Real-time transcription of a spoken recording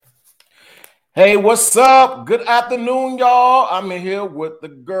Hey, what's up? Good afternoon, y'all. I'm in here with the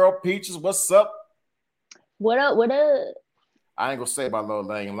girl Peaches. What's up? What up? What up? I ain't gonna say my little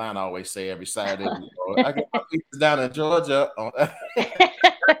lame line I always say every Saturday. I get my pizzas down in Georgia.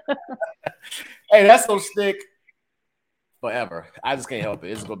 Hey, that's gonna stick forever. I just can't help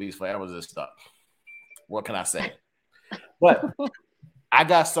it. It's gonna be forever this stuff. What can I say? But I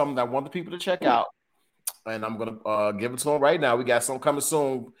got something that I want the people to check out, and I'm gonna give it to them right now. We got something coming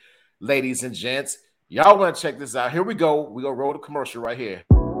soon, ladies and gents. Y'all want to check this out? Here we go. We gonna roll the commercial right here.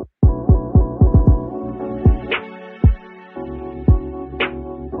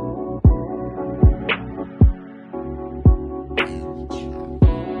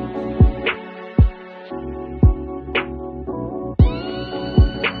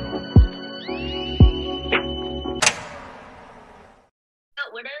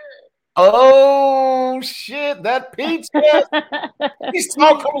 What Oh shit, that peach. up? Peace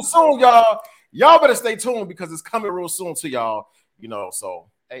talk coming soon, y'all. Y'all better stay tuned because it's coming real soon to y'all. So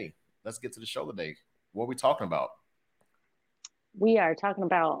hey, let's get to the show today. What are we talking about? We are talking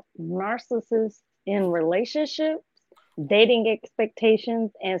about narcissists in relationships, dating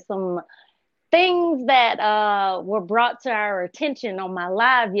expectations, and some things that were brought to our attention on my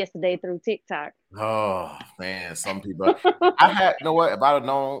live yesterday through TikTok. Oh man, some people I had you know what? If I'd have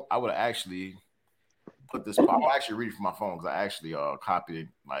known, I would have actually put this. I'm actually reading from my phone because I actually copied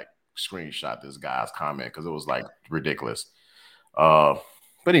like screenshot this guy's comment because it was like ridiculous. Uh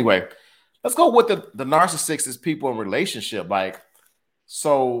but anyway, let's go with the narcissistic people in relationship.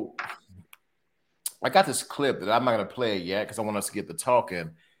 So I got this clip that I'm not gonna play it yet because I want us to get the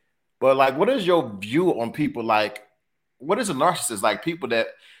talking. But like, what is your view on people? Like, what is a narcissist? Like people that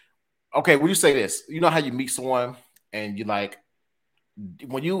okay, when you say this, you know how you meet someone and you like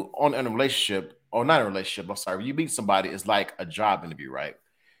when you on in a relationship or not in a relationship, I'm sorry, when you meet somebody, it's like a job interview, right?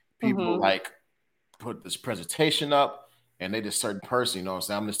 People Hmm. like put this presentation up and they just certain person, you know what I'm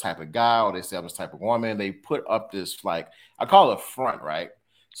saying? I'm this type of guy, or they say I'm this type of woman. They put up this like I call it a front, right?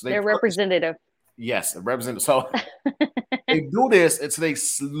 So they They're put this, representative. yes, a representative. So they do this until they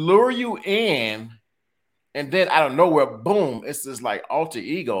lure you in, and then out of nowhere, boom, it's this like alter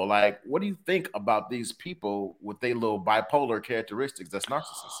ego. Like, what do you think about these people with their little bipolar characteristics that's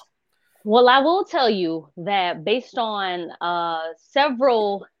narcissists? Well, I will tell you that based on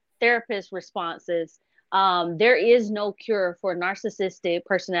several therapist responses, there is no cure for narcissistic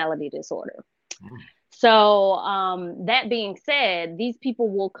personality disorder. Mm. So, that being said, these people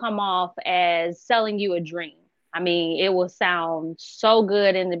will come off as selling you a dream. I mean, it will sound so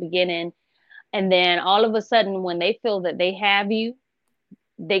good in the beginning. And then all of a sudden, when they feel that they have you,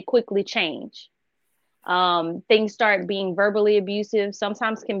 they quickly change. Things start being verbally abusive,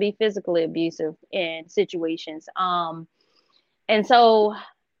 sometimes can be physically abusive in situations. And so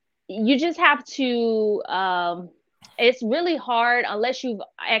you just have to, it's really hard unless you've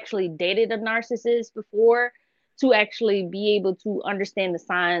actually dated a narcissist before to actually be able to understand the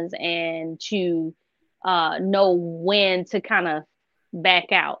signs and to know when to kind of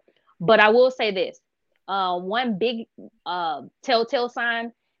back out. But I will say this, one big telltale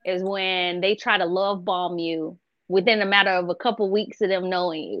sign is when they try to love bomb you within a matter of a couple weeks of them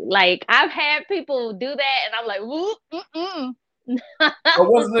knowing you. Like I've had people do that, and I'm like, whoop,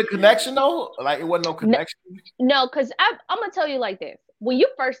 But wasn't it a connection though? Like it wasn't no no, connection. no, because I'm gonna tell you like this: when you're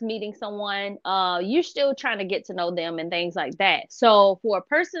first meeting someone, you're still trying to get to know them and things like that. So for a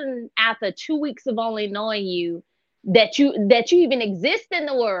person after 2 weeks of only knowing you, that you even exist in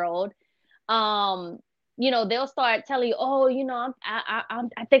the world, um, they'll start telling you, oh,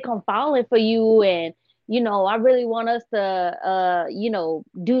 I think I'm falling for you, and I really want us to,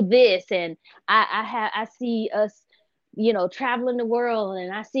 do this, and I see us, traveling the world,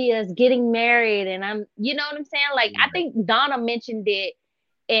 and I see us getting married, and you know what I'm saying? Like, I think Donna mentioned it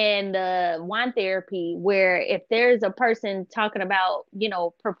in the wine therapy, where if there's a person talking about,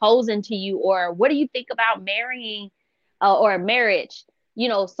 proposing to you, or what do you think about marrying, or marriage,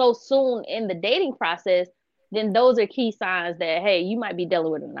 so soon in the dating process, then those are key signs that, hey, you might be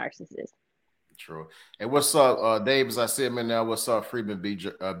dealing with a narcissist. True. Hey, what's up, Dave? As I see him in there, what's up, Freeman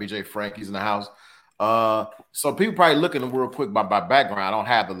BJ Frank? He's in the house. So people probably looking real quick by my background. I don't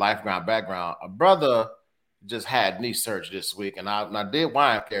have the lifeline background. A brother just had knee surgery this week, and I did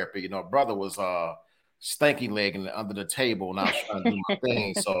wine therapy. Brother was stanky legging under the table, and I was trying to do my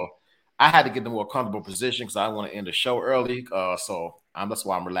thing. So I had to get them more comfortable position because I want to end the show early. That's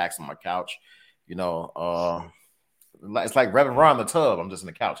why I'm relaxing on my couch. You know, it's like Reverend Ron the tub. I'm just in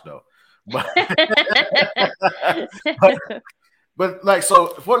the couch though. But but but like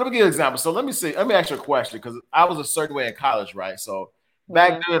so let me give you an example. So let me ask you a question because I was a certain way in college, right? So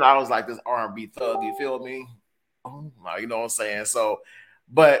Back then, I was like this R&B thug. You feel me? Oh, you know what I'm saying? So,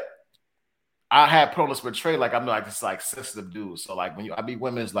 but I had put on this portray like I'm like this like sensitive dude. So like when I meet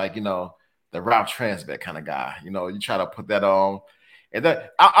women, it's like the Ralph Transmet kind of guy. You try to put that on, and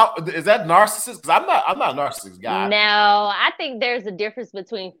that is that narcissist? Because I'm not a narcissist guy. No, I think there's a difference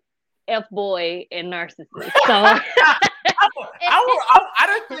between F boy and narcissist. So I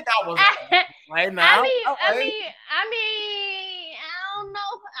didn't think I was right now.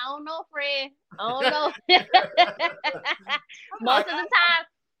 I don't know, Fred. I don't know.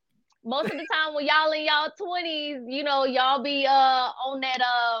 Most of the time when y'all in y'all 20s, y'all be on that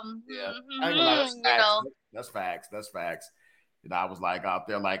that's facts. I was like out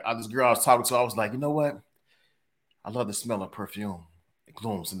there, like this girl I was talking to, I was like, you know what? I love the smell of perfume. It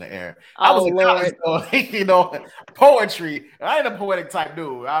glooms in the air. I was Lord. Poetry. I ain't a poetic type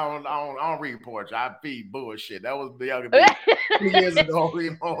dude. I don't read poetry. I feed bullshit. That was the younger day 2 years ago.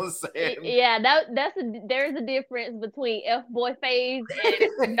 You know what I'm saying? Yeah, there's a difference between F boy phase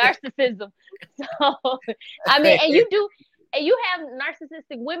and narcissism. So I mean, and you have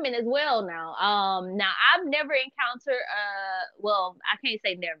narcissistic women as well now. Now I've never encountered well, I can't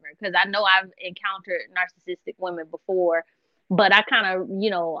say never because I know I've encountered narcissistic women before, but I kind of,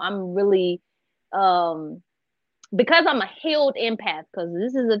 I'm really because I'm a healed empath, because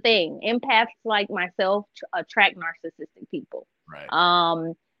this is the thing. Empaths like myself attract narcissistic people. Right.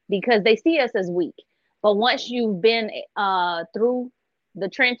 Because they see us as weak. But once you've been through the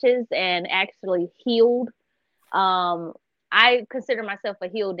trenches and actually healed, I consider myself a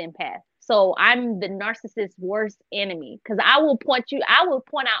healed empath. So I'm the narcissist's worst enemy because I will point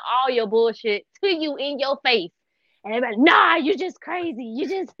out all your bullshit to you in your face. And everybody, nah, you just crazy. You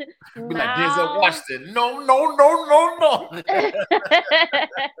just be like Denzel Washington. No.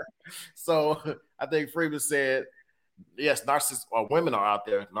 So I think Freeman said, yes, narcissist or women are out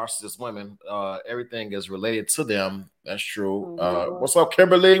there. Narcissist women. Everything is related to them. That's true. What's up,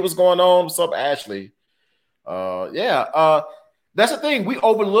 Kimberly? What's going on? What's up, Ashley? That's the thing. We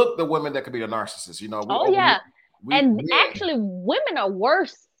overlook the women that could be the narcissists. Actually, women are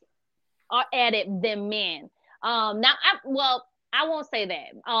worse at it than men. Now, I won't say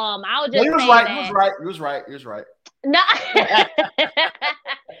that. I'll just say that. You was right. No,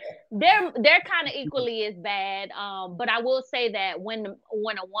 they're kind of equally as bad. But I will say that when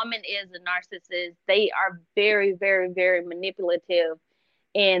a woman is a narcissist, they are very, very, very manipulative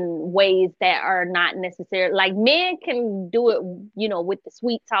in ways that are not necessary. Like men can do it, with the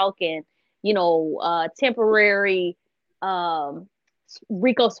sweet talk and temporary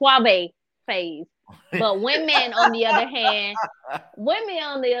Rico Suave phase. But women, on the other hand,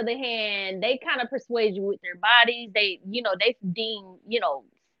 they kind of persuade you with their bodies. They deem,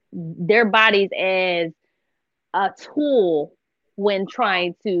 their bodies as a tool when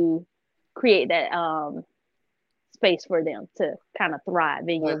trying to create that space for them to kind of thrive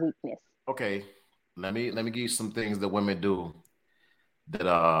in your weakness. Okay, let me give you some things that women do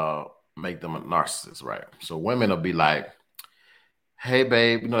that make them a narcissist, right? So women will be like, hey,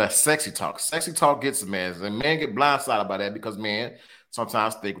 babe, that sexy talk. Sexy talk gets a man. And men get blindsided by that because men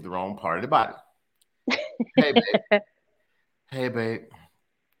sometimes think with the wrong part of the body. Hey, babe. Hey, babe.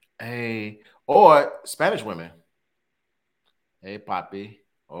 Hey. Or Spanish women. Hey, papi.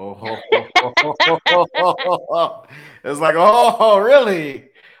 It's like, oh, really?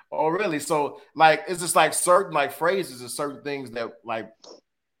 Oh, really? So, like, it's just like certain like phrases and certain things that like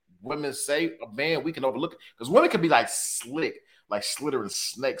women say, man, we can overlook because women can be like slick. Like slithering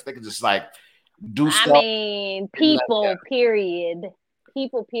snakes. They can just like do stuff. I mean, people, period.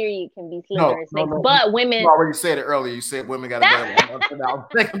 People, period, can be slithering snakes. No. But women. You already said it earlier. You said women got to be. I'm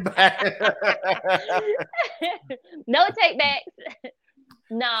thinking back. No take backs.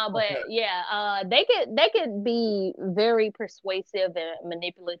 No, but yeah, they could be very persuasive and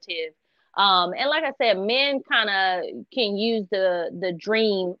manipulative. And like I said, men kind of can use the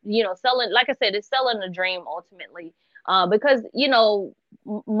dream, selling. Like I said, it's selling the dream ultimately. Because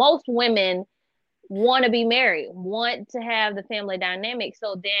most women want to be married, want to have the family dynamic.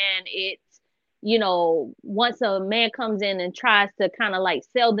 So then it's, once a man comes in and tries to kind of like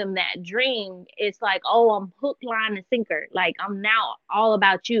sell them that dream, it's like, oh, I'm hook, line, and sinker. Like I'm now all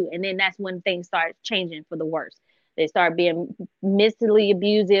about you. And then that's when things start changing for the worse. They start being mentally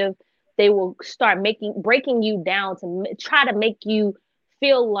abusive. They will start breaking you down to try to make you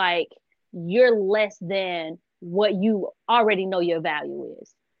feel like you're less than what you already know your value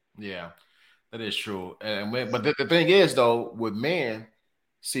is. Yeah, that is true. But the thing is, though, with men,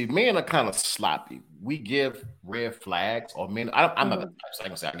 see, men are kind of sloppy. We give red flags, or I'm not going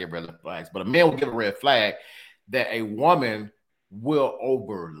to say I give red flags, but a man will give a red flag that a woman will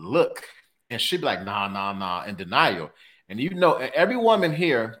overlook. And she'd be like, nah, nah, nah, in denial. And every woman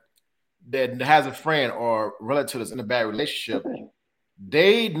here that has a friend or relative that's in a bad relationship,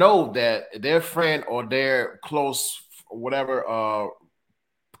 they know that their friend or their close whatever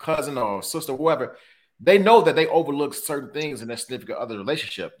cousin or sister, whoever, they know that they overlook certain things in their significant other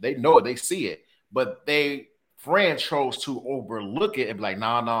relationship. They know it, they see it, but they friend chose to overlook it and be like,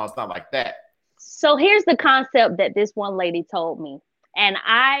 nah, nah, it's not like that. So here's the concept that this one lady told me. And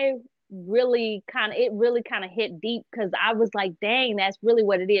I really kind of hit deep because I was like, dang, that's really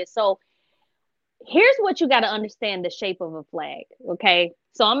what it is. So here's what you got to understand the shape of a flag. Okay.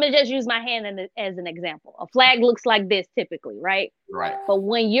 So I'm going to just use my hand as an example. A flag looks like this typically, right? Right. But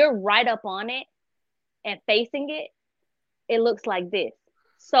when you're right up on it and facing it, it looks like this.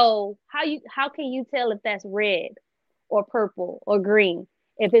 So how can you tell if that's red or purple or green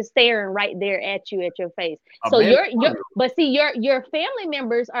if it's staring right there at you at your face? A So man, but see your family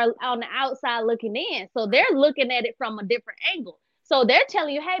members are on the outside looking in, so they're looking at it from a different angle. So they're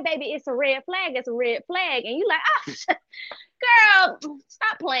telling you, "Hey, baby, it's a red flag. It's a red flag," and you like, "Oh, girl,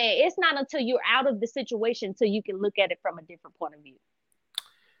 stop playing." It's not until you're out of the situation till you can look at it from a different point of view.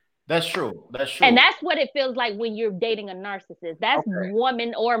 that's true. That's And true. that's what it feels like when you're dating a narcissist. That's Okay.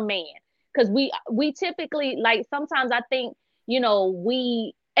 woman or man. Because we typically, like, sometimes I think,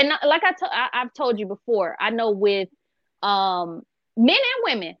 we, and like I've told you before, I know with men and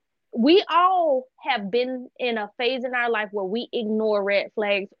women, we all have been in a phase in our life where we ignore red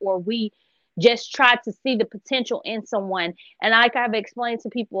flags, or we just try to see the potential in someone. And like I've explained to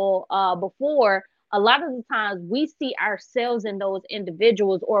people before, a lot of the times we see ourselves in those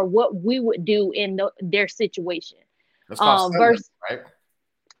individuals or what we would do in their situation. That's called um sunlight, versus right?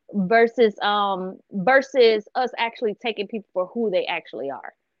 versus us actually taking people for who they actually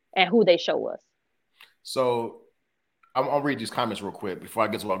are and who they show us. So I'll read these comments real quick before I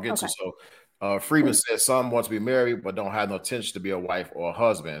get to what I'll get to. Okay. So Freeman says some want to be married but don't have no intention to be a wife or a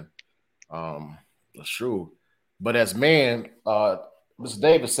husband. That's true. But as men, Mr.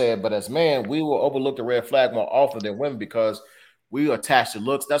 Davis said, but as men, we will overlook the red flag more often than women because we attach to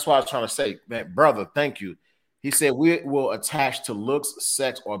looks. That's what I was trying to say, man, brother. Thank you. He said we will attach to looks,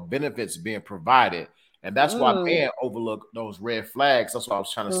 sex, or benefits being provided, and that's why mm, men overlook those red flags. That's what I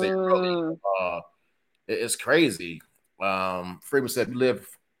was trying to say mm. earlier. It's crazy. Freeman said, "We live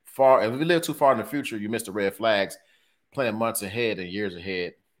far. If we live too far in the future, you miss the red flags. Planning months ahead and years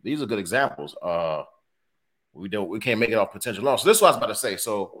ahead. These are good examples. We can't make it off potential alone. So this is what I was about to say.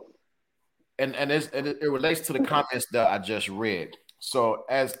 So it relates to the comments that I just read. So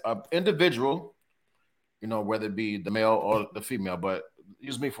as an individual, whether it be the male or the female, but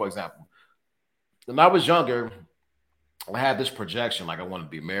use me for example. When I was younger, I had this projection like I wanted to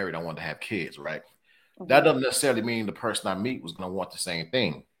be married, I wanted to have kids, right? That Mhm. doesn't necessarily mean the person I meet was going to want the same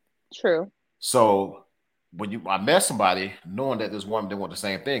thing. True. So I met somebody knowing that this woman didn't want the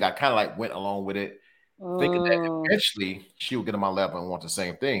same thing, I kind of like went along with it, thinking that Mm. eventually she would get on my level and want the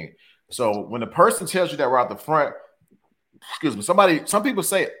same thing. So when the person tells you that right out the front, excuse me, some people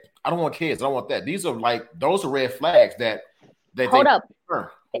say, I don't want kids, I don't want that. Those are red flags that they Hold up.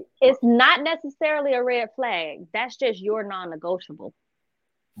 prefer. It's not necessarily a red flag. That's just your non-negotiable.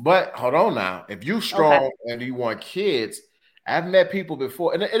 But hold on now, if you Okay. strong and you want kids, I've met people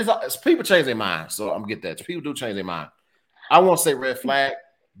before, and it's people change their mind. So I'm get that people do change their mind. I won't say red flag,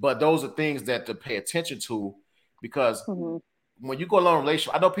 but those are things that to pay attention to because Hmm. when you go along a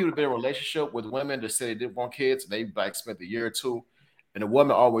relationship, I know people have been in a relationship with women that say they didn't want kids, and they like spent a year or two, and the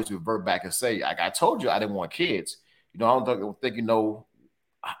woman always revert back and say, like I told you I didn't want kids. I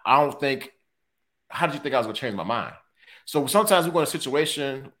don't think how did you think I was gonna change my mind? So sometimes we go in a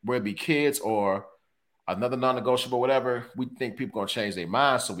situation where it be kids or another non-negotiable, whatever, we think people gonna change their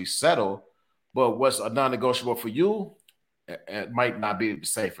mind, so we settle. But what's a non-negotiable for you, it might not be the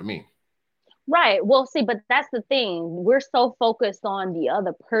same for me. Right. Well, see, but that's the thing. We're so focused on the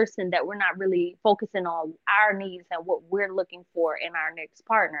other person that we're not really focusing on our needs and what we're looking for in our next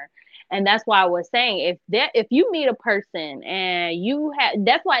partner. And that's why I was saying if you meet a person and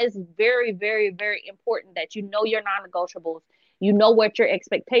that's why it's very, very, very important that you know your non-negotiables, you know what your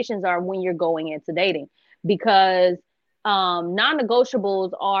expectations are when you're going into dating. Because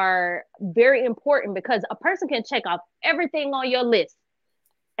non-negotiables are very important because a person can check off everything on your list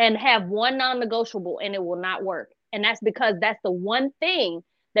and have one non-negotiable and it will not work. And that's because that's the one thing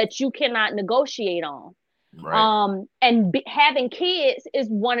that you cannot negotiate on. Right. Having kids is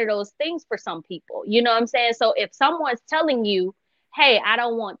one of those things for some people. You know what I'm saying? So if someone's telling you, "Hey, I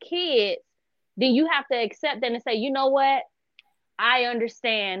don't want kids," then you have to accept that and say, "You know what? I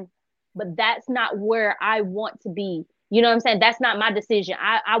understand, but that's not where I want to be You know what I'm saying? That's not my decision.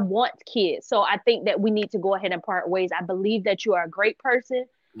 I want kids. So I think that we need to go ahead and part ways. I believe that you are a great person.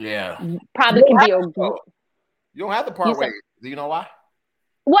 Yeah. Probably can be a You don't have to you part said ways. Do you know why?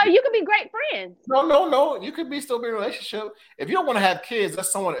 well, you can be great friends. No. You could be still be in a relationship. If you don't want to have kids,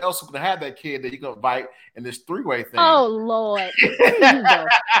 that's someone else who can have that kid that you can invite in this three-way thing. Oh Lord. Here you go.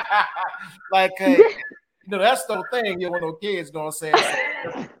 Like, hey, you know, that's the thing. You don't want no kids, you know what I'm saying?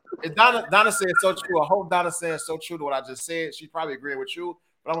 So, if Donna said so true. I hope Donna said so true to what I just said. She probably agreeing with you,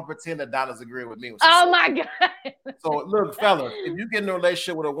 but I'm gonna pretend that Donna's agreeing with me. Oh my God. So look, fellas, if you get in a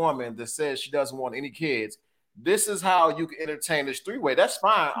relationship with a woman that says she doesn't want any kids, this is how you can entertain this three-way. That's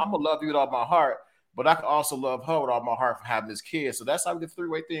fine. I'm gonna love you with all my heart, but I can also love her with all my heart for having this kid. So that's how we get the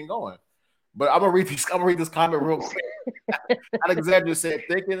three-way thing going. But I'm gonna read this comment real quick. Alexandria said,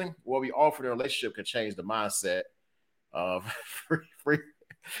 thinking what we offer in a relationship can change the mindset of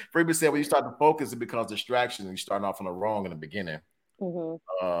Freeman said when you start to focus, it becomes distraction and you start off on the wrong in the beginning.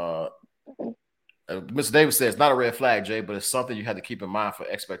 Mr. Davis says, it's not a red flag, Jay, but it's something you have to keep in mind for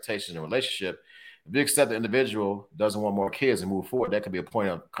expectations in a relationship. If you accept the individual doesn't want more kids and move forward, that could be a point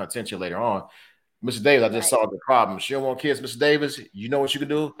of contention later on. Mr. Davis, I just saw the problem. She don't want kids, Mr. Davis. You know what you can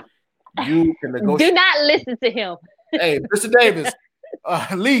do? You can negotiate. Do not listen to him. Hey, Mr. Davis,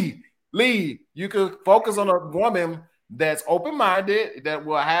 Lee, you can focus on a woman that's open-minded that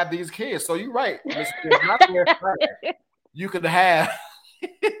will have these kids. So you're right. You could have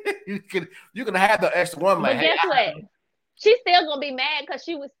you can have the extra woman. But like, guess what? She's still gonna be mad because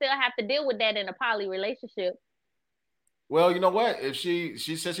she would still have to deal with that in a poly relationship. Well, you know what? If she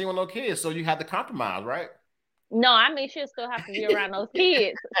says she want no kids, so you have to compromise, right? No, I mean she'll still have to be around those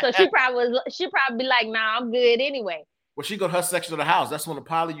kids. So she probably be like, "Nah, I'm good anyway." Well, she go to her section of the house. That's when the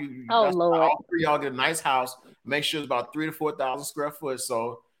poly you. Lord! All three y'all get a nice house. Make sure it's about 3,000 to 4,000 square foot,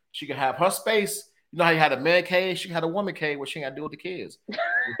 so she can have her space. You know how you had a man cave? She had a woman cave where she got to deal with the kids.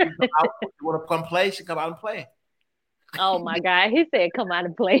 If you want to come play, she come out and play. Oh my God! He said, "Come out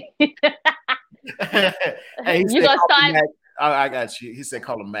and play." Hey, you gonna start? I got you. He said,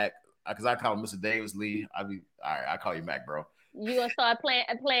 "Call him Mac," because I call him Mr. Davis Lee. All right. I call you Mac, bro. You gonna start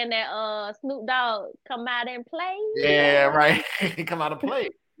playing that Snoop Dogg come out and play? Yeah, right. Come out and play.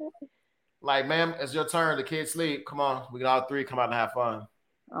 Like, ma'am, it's your turn. The kids sleep. Come on, we can all three come out and have fun.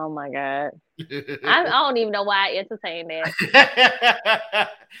 Oh my God. I don't even know why I entertain that.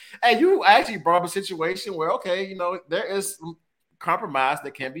 Hey, you actually brought up a situation where, okay, you know, there is some compromise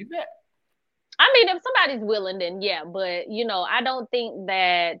that can be met. I mean, if somebody's willing, then yeah. But you know, I don't think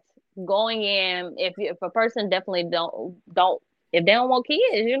that going in, if a person definitely don't if they don't want kids,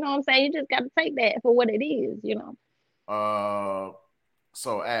 you know what I'm saying, you just got to take that for what it is, you know.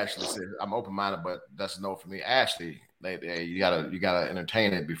 So Ashley said, I'm open minded, but that's a no for me. Ashley, you gotta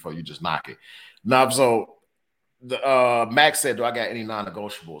entertain it before you just knock it. Now, so the Max said, do I got any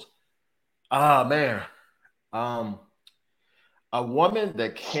non-negotiables? Man, a woman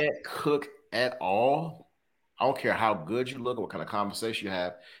that can't cook at all. I don't care how good you look or what kind of conversation you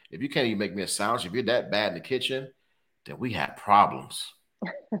have. If you can't even make me a sandwich, if you're that bad in the kitchen, then we have problems.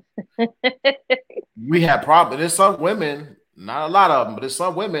 We have problems. There's some women, not a lot of them, but there's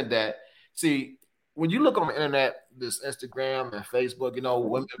some women that see when you look on the internet, this Instagram and Facebook, you know,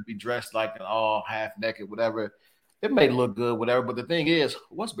 women be dressed like an all half naked, whatever. It may look good, whatever. But the thing is,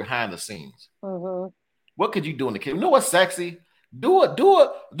 what's behind the scenes? Mm-hmm. What could you do in the kitchen? You know what's sexy? Do an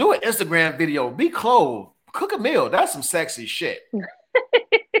Instagram video. Be clothed. Cook a meal. That's some sexy shit.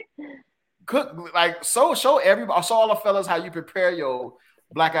 Cook like show everybody, show all the fellas how you prepare your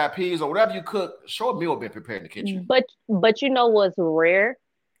black eyed peas or whatever you cook. Show a meal being prepared in the kitchen. But you know what's rare?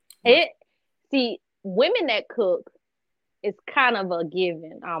 See, women that cook is kind of a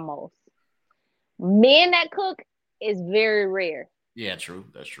given almost. Men that cook is very rare. Yeah, true.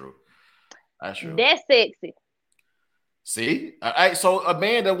 That's true. That's sexy. See, so a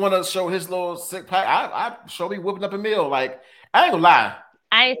man that want to show his little sick pack, I show me whipping up a meal. Like, I ain't gonna lie.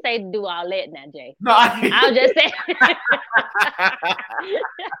 I ain't say do all that now, Jay. No, I'll just say.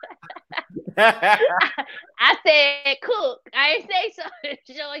 I said cook. I ain't say so.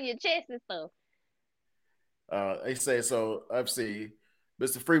 Showing your chest and stuff. They say so. Let's see.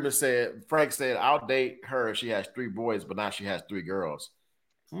 Mr. Frank said, I'll date her if she has 3 boys, but now she has 3 girls.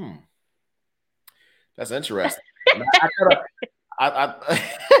 That's interesting.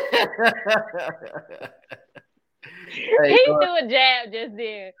 He threw a jab just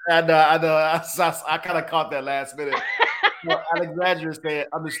there. I know. I kind of caught that last minute. Alexandria said,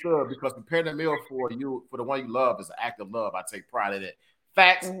 understood, because preparing a meal for the one you love is an act of love. I take pride in it.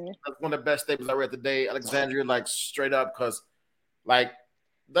 Facts. That's one of the best statements I read today. Alexandria, like, straight up, because, like,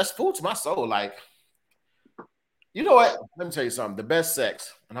 that's food to my soul. Like, You know what? Let me tell you something. The best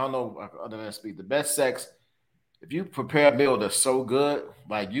sex, and I don't know other than speak, the best sex, if you prepare a meal that's so good,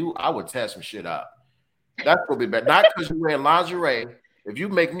 like you, I would test some shit out. That's what be better. Not because you're wearing lingerie. If you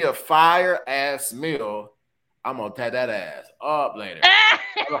make me a fire ass meal, I'm gonna tie that ass up later.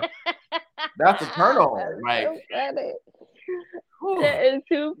 That's a turn on. That's Like, so funny. whew, That is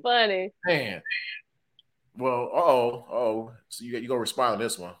too funny. man. Well, oh. So you gonna respond to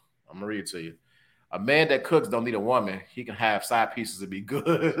this one. I'm gonna read it to you. A man that cooks don't need a woman. He can have side pieces to be good.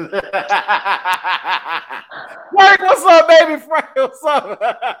 Frank, what's up, baby? Frank, what's up?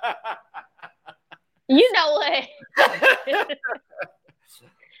 You know what?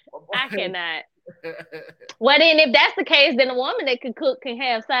 I cannot. Well, then, if that's the case, then a woman that can cook can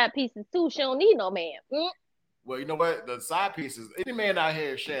have side pieces too. She don't need no man. Well, you know what? The side pieces. Any man out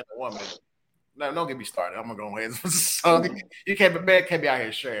here sharing a woman. No, don't get me started. I'm gonna go ahead. So you can't. Man can't be out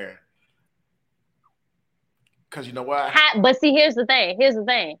here sharing. Because you know what? But see, here's the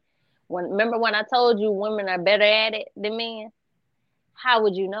thing. Remember when I told you women are better at it than men? How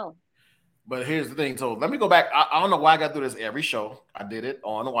would you know? But here's the thing. So let me go back. I don't know why I got to do this every show. I did it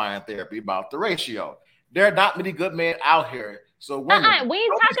on the wine therapy about the ratio. There are not many good men out here. So women, We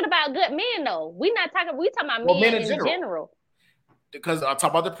ain't talking about good men though. We talking about well, men men in in general. general. Because I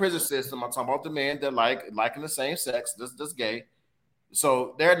talk about the prison system. I talk about the men that liking the same sex. This gay.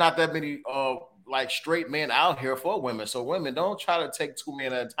 So there are not that many like straight men out here for women. So women don't try to take two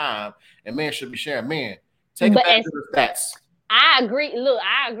men at a time, and men should be sharing men. Take it back to the stats. I agree. Look,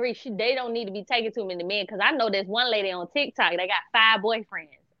 I agree. They don't need to be taking too many men because I know there's one lady on TikTok. They got 5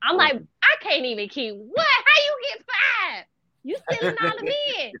 boyfriends. I'm like, I can't even keep what? How you get 5? You stealing all the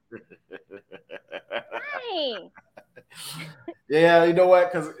men? Dang. Yeah, you know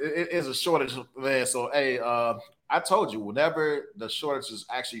what? Because it is a shortage, man. So hey, I told you, whenever the shortage is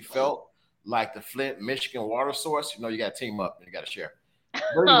actually felt, like the Flint, Michigan water source, you know, you got to team up and you got to share.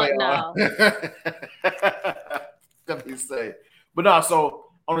 But anyway, No. let me say. But no, so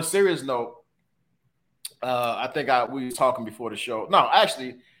on a serious note, I think we were talking before the show. No,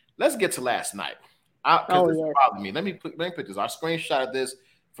 actually, let's get to last night. Because this bothered me. Let me put this. I screenshotted this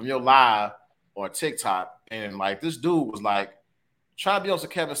from your live or TikTok, and like this dude was like trying to be on some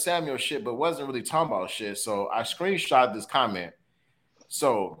Kevin Samuel shit, but wasn't really talking about shit. So I screenshotted this comment.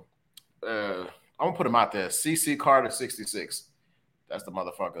 So I'm gonna put him out there. CC Carter 66. That's the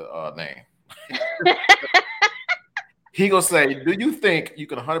motherfucker name. He gonna say, "Do you think you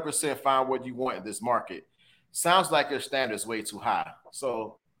can 100% find what you want in this market? Sounds like your standards way too high."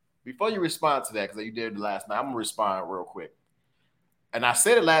 So before you respond to that, because you did it last night, I'm gonna respond real quick. And I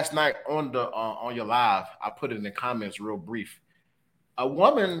said it last night on your live. I put it in the comments real brief. A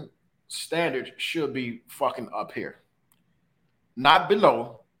woman standard should be fucking up here, not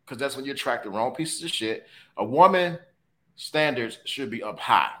below, because that's when you attract the wrong pieces of shit. A woman standards should be up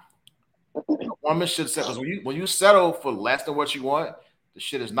high. A woman should settle, because when you settle for less than what you want, the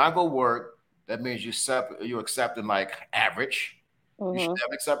shit is not gonna work. That means you're accepting like average. You should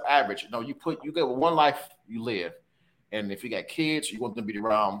never accept average. No, you get one life you live, and if you got kids, you want them to be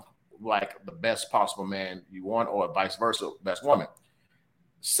around like the best possible man you want, or vice versa, best woman.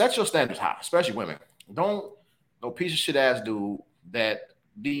 Set your standards high, especially women. Don't no piece of shit ass dude that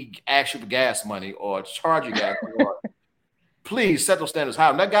be ask you for gas money or charge you gas. Or, please set those standards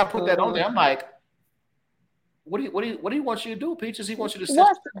high. And that guy put that on there. I'm like, what do you want you to do, Peaches? He wants you to set your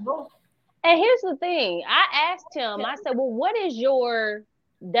standards low. And here's the thing. I asked him, I said, well, what is your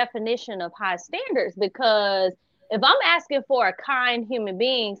definition of high standards? Because if I'm asking for a kind human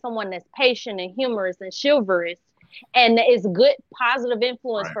being, someone that's patient and humorous and chivalrous, and is good positive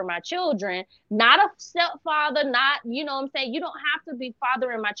influence for my children, not a stepfather, not, you know what I'm saying? You don't have to be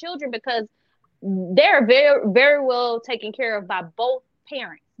fathering my children, because they're very, very well taken care of by both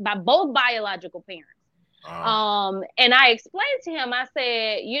parents, by both biological parents. And I explained to him, I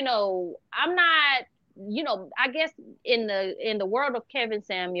said, I'm not, I guess in the world of Kevin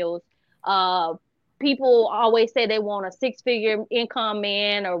Samuels, people always say they want a 6-figure income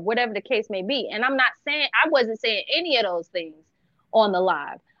man or whatever the case may be. And I wasn't saying any of those things on the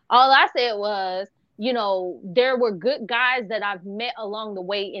live. All I said was, there were good guys that I've met along the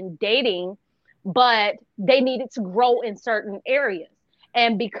way in dating, but they needed to grow in certain areas.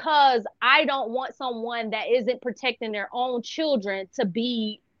 And because I don't want someone that isn't protecting their own children to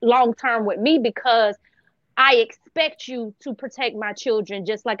be long-term with me, because I expect you to protect my children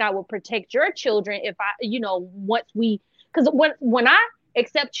just like I would protect your children if because when I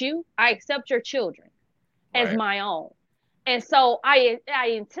accept you, I accept your children as my own. And so I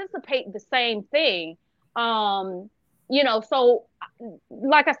anticipate the same thing. So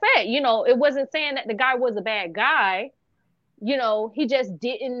like I said, it wasn't saying that the guy was a bad guy. He just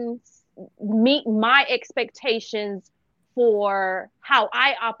didn't meet my expectations for how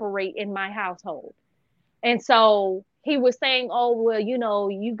I operate in my household. And so he was saying, "Oh, well,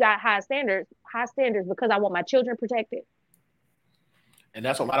 you got high standards because I want my children protected." And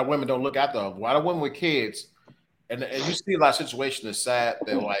that's what a lot of women don't look at. A lot of women with kids, and you see a lot of situations that's sad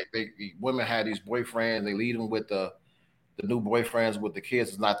that like the women had these boyfriends, they lead them with the new boyfriends with the kids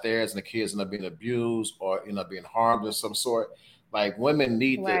is not theirs, and the kids end up being abused or end up being harmed of some sort. Like women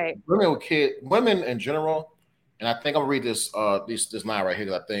need to Right. women with kids, women in general. And I think I'm gonna read this line right here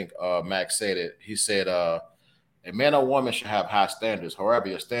because I think Max said it. He said, "A man or woman should have high standards. However,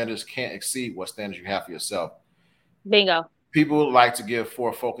 your standards can't exceed what standards you have for yourself. Bingo. People like to give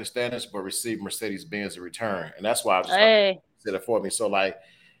Ford Focus standards, but receive Mercedes Benz in return, and that's why I just like Hey. said it for me. So like,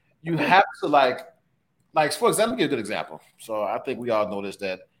 you have to like for example, give a good example. So I think we all know this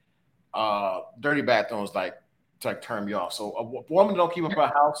that dirty bathrooms like turn me off. So a woman don't keep up her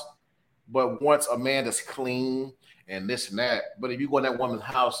house, but wants a man that's clean and this and that. But if you go in that woman's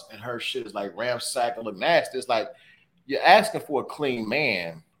house and her shit is like ransacked and look nasty, it's like you're asking for a clean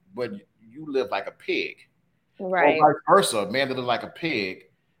man, but you live like a pig. Or Right. vice versa, man that look like a pig.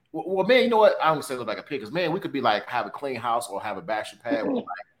 Well, man, you know what? I don't say look like a pig because man, we could be like have a clean house or have a bachelor pad with like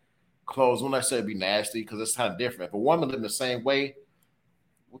clothes. Won't necessarily be nasty because it's kind of different. If a woman live in the same way,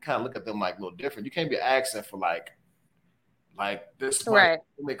 we kind of look at them like a little different. You can't be asking for like this much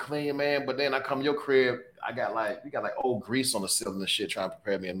Right. clean, man. But then I come to your crib, we got like old grease on the ceiling and shit trying to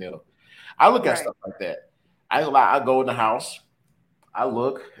prepare me a meal. I look at Right. stuff like that. I ain't gonna lie, I go in the house, I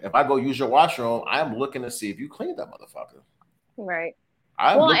look. If I go use your washroom, I'm looking to see if you cleaned that motherfucker. Right.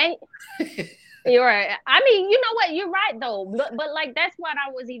 I'm Well, looking. ain't you're right. I mean, you know what? You're right though. But like that's what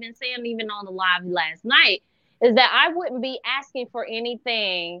I was even saying even on the live last night is that I wouldn't be asking for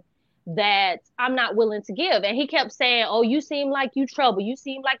anything that I'm not willing to give. And he kept saying, "Oh, you seem like you trouble. You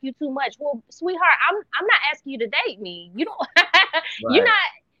seem like you too much." Well, sweetheart, I'm not asking you to date me. You don't you're Right, not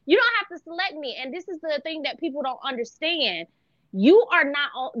you don't have to select me. And this is the thing that people don't understand. You are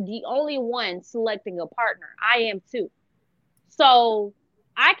not the only one selecting a partner. I am too. So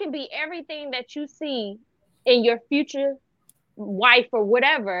I can be everything that you see in your future wife or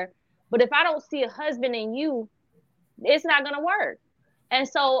whatever. But if I don't see a husband in you, it's not going to work. And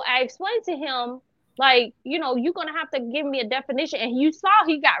so I explained to him, like, you're going to have to give me a definition. And you saw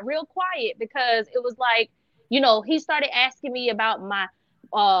he got real quiet because it was like, he started asking me about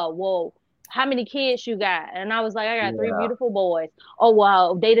well, how many kids you got? And I was like, I got three yeah, beautiful boys. Oh,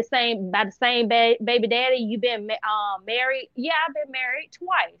 wow. They the same, by the same baby daddy. You been married? Yeah, I've been married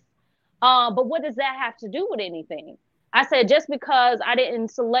twice. But what does that have to do with anything? I said just because I didn't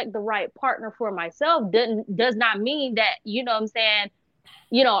select the right partner for myself does not mean that, what I'm saying,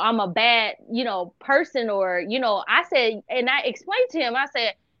 I'm a bad, person or, I said, and I explained to him, I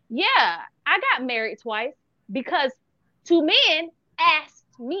said, yeah, I got married twice because two men asked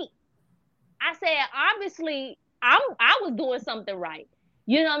me. I said, obviously, I was doing something right.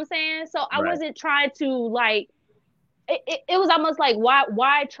 You know what I'm saying? So I right. wasn't trying to like it was almost like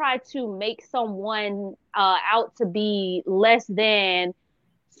why try to make someone out to be less than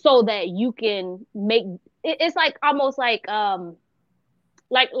so that you can make it's like almost like I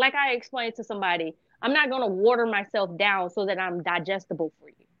explained to somebody, I'm not going to water myself down so that I'm digestible for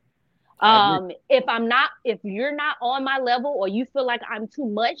you. I agree. If you're not on my level or you feel like I'm too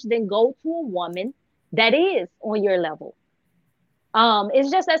much, then go to a woman that is on your level.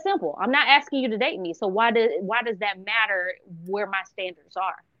 It's just that simple. I'm not asking you to date me, so why does that matter where my standards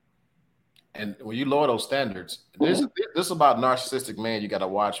are? And when you lower those standards, this is about narcissistic man. You got to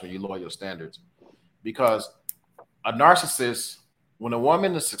watch when you lower your standards because a narcissist, when a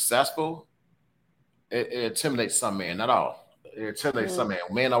woman is successful, it intimidates some men, not all. It intimidates some Mm, men.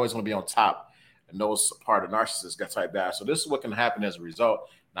 Men always want to be on top, and those part of narcissists got type bad. So this is what can happen as a result.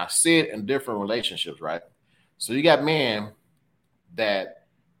 And I see it in different relationships, right? So you got men that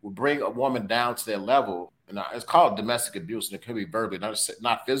will bring a woman down to their level, and it's called domestic abuse, and it could be verbally,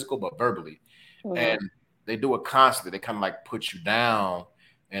 not physical, but verbally, and mm-hmm, they do it constantly. They kind of like put you down,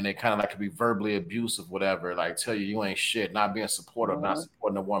 and they kind of like could be verbally abusive, whatever, like tell you ain't shit, not being supportive, not mm-hmm,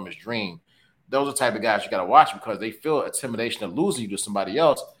 supporting a woman's dream. Those are the type of guys you got to watch because they feel intimidation of losing you to somebody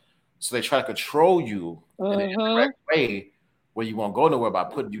else, so they try to control you in an mm-hmm. indirect way where you won't go nowhere by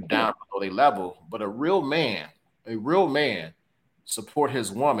putting you down below their level. But a real man support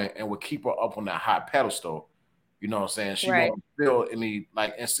his woman and would keep her up on that high pedestal. You know what I'm saying? She Right, won't feel any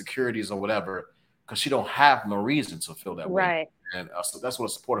like insecurities or whatever because she don't have no reason to feel that way. right, And so that's what a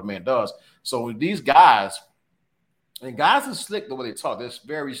supportive man does. So with these guys, And guys are slick the way they talk. They're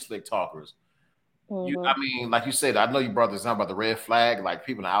very slick talkers. I Mhm. mean, like you said, I know you brought this up about the red flag. Like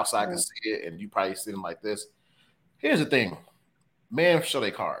people on the outside can Mhm. see it, and you probably see them like this. Here's the thing: men show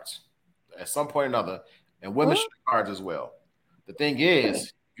their cards at some point or another, and women show Mhm. their cards as well. The thing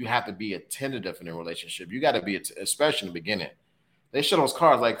is, you have to be attentive in a relationship. You got to be, especially in the beginning. They show those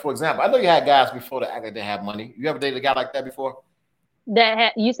cards. Like for example, I know you had guys before that act like they have money. You ever dated a guy like that before?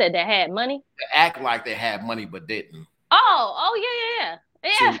 You said that had money? That act like they had money but didn't. Oh, yeah,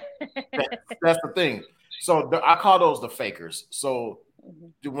 See, yeah, yeah. that, that's the thing. So I call those the fakers. So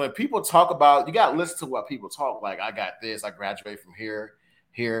Mhm. when people talk about, you got to listen to what people talk. Like I got this. I graduated from here,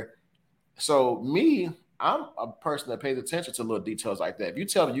 here. So me, I'm a person that pays attention to little details like that. If you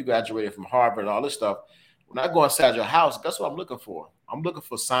tell me you graduated from Harvard and all this stuff, when I go inside your house, that's what I'm looking for. I'm looking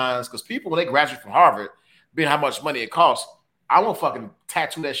for signs because people when they graduate from Harvard, being how much money it costs, I won't fucking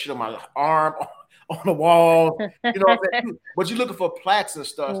tattoo that shit on my arm, on the wall. You know what I'm saying? But you're looking for plaques and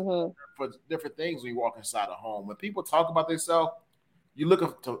stuff Mhm. for different things when you walk inside a home. When people talk about themselves, you're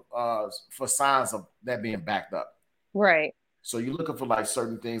looking for signs of that being backed up. Right. So you're looking for like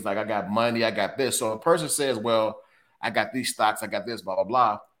certain things, like I got money, I got this. So a person says, "Well, I got these stocks, I got this, blah blah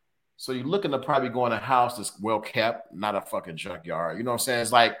blah." So you're looking to probably go in a house that's well kept, not a fucking junkyard. You know what I'm saying?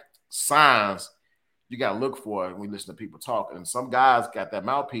 It's like signs you gotta look for when we listen to people talk. And some guys got that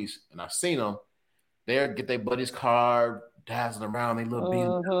mouthpiece, and I've seen them. They'll get their buddy's car, dazzling around, they little beat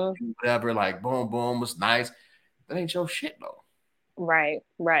Mhm. whatever, like boom, boom, it's nice. That ain't your shit though. Right.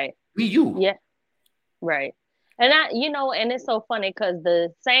 Right. Be you. Yeah. Right. And and it's so funny because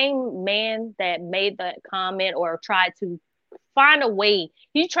the same man that made that comment or tried to find a way,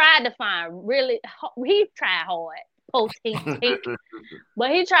 he tried to find really, he tried hard, potentate,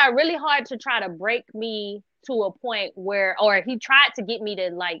 but he tried really hard to try to break me to a point where, or he tried to get me to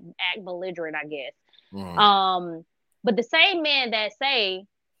like act belligerent, I guess. Mm, Um, but the same men that say,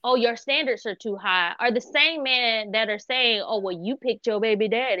 "Oh, your standards are too high," are the same men that are saying, "Oh, well, you picked your baby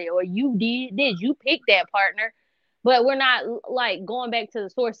daddy, or you picked that partner." But we're not like going back to the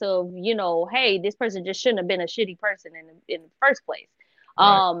source of, hey, this person just shouldn't have been a shitty person in the first place.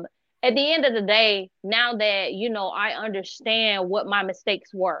 right. Um, at the end of the day, now that I understand what my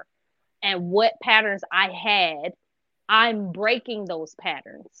mistakes were and what patterns I had, I'm breaking those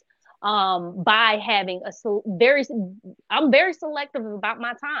patterns by having I'm very selective about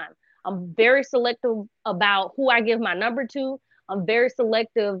my time. I'm very selective about who I give my number to. I'm very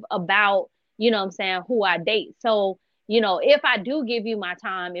selective about, what I'm saying, who I date. So, if I do give you my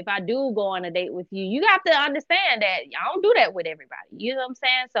time, if I do go on a date with you, you have to understand that I don't do that with everybody. You know what I'm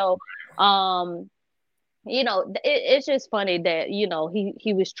saying? So, it's just funny that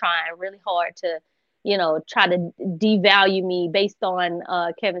he was trying really hard to try to devalue me based on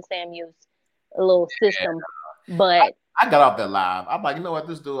Kevin Samuels' little system, but I got off that live. I'm like, you know what,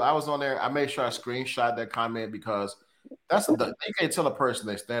 this dude. I was on there. I made sure I screenshot that comment because you can't tell a person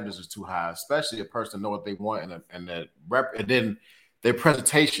their standards is too high, especially a person know what they want and that rep and then their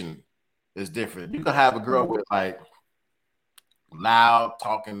presentation is different. You can have a girl mm, with like loud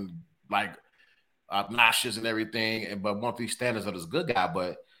talking, like obnoxious and everything, but want these standards of this good guy.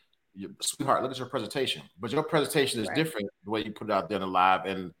 But sweetheart, look at your presentation. But your presentation is right, different the way you put it out there in the live.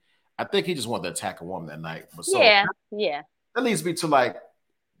 And I think he just wanted to attack a woman that night. But so yeah, yeah, that leads me to like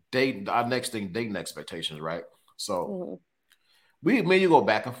dating. Our next thing, dating expectations, right? So mm. me and you go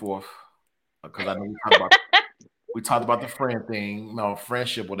back and forth because I know we talked about the friend thing,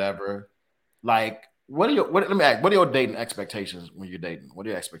 friendship, whatever. Like, let me ask, what are your dating expectations when you're dating? What are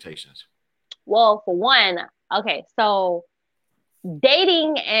your expectations? Well, for one, okay, so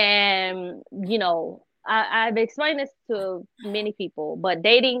dating and I've explained this to many people, but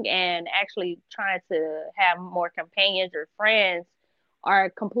dating and actually trying to have more companions or friends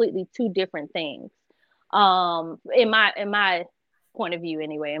are completely two different things. In my point of view,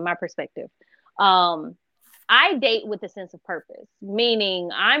 anyway, in my perspective. um I date with a sense of purpose,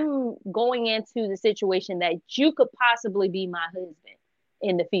 meaning I'm going into the situation that you could possibly be my husband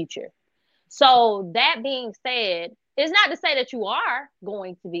in the future. So that being said, it's not to say that you are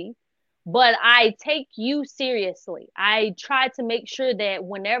going to be, but I take you seriously. I try to make sure that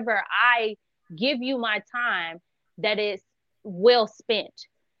whenever I give you my time, that it's well spent.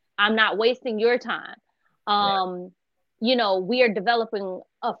 I'm not wasting your time. Right. Um, we are developing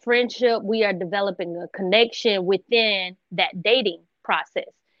a friendship, we are developing a connection within that dating process.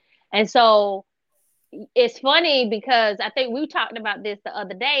 And so it's funny because I think we talked about this the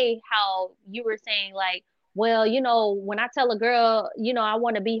other day, how you were saying like, well, when I tell a girl, I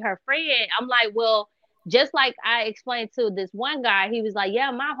want to be her friend, I'm like, well, just like I explained to this one guy, he was like,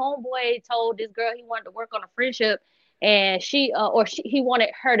 yeah, my homeboy told this girl he wanted to work on a friendship. and he wanted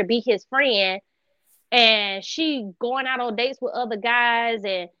her to be his friend, and she going out on dates with other guys,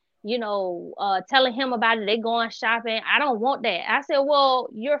 and telling him about it. They going shopping. I don't want that. I said, well,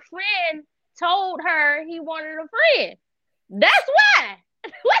 your friend told her he wanted a friend. That's why.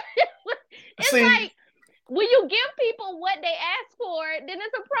 It's See, like when you give people what they ask for, then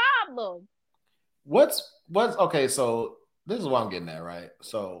it's a problem. what's okay? So this is what I'm getting at, right?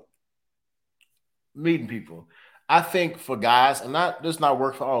 So meeting people. I think for guys, and not this not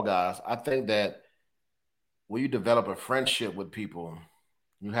work for all guys. I think that when you develop a friendship with people,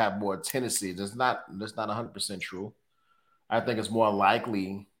 you have more tendency. That's not 100% true. I think it's more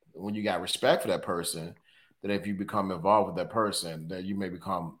likely when you got respect for that person that if you become involved with that person, that you may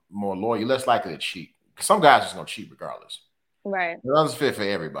become more loyal. You're less likely to cheat. Some guys just gonna cheat regardless. Right. It doesn't fit for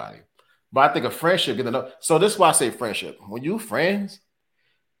everybody. But I think a friendship, get to know. So this is why I say friendship. When you friends,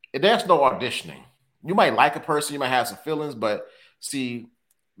 there's no auditioning. You might like a person, you might have some feelings, but see,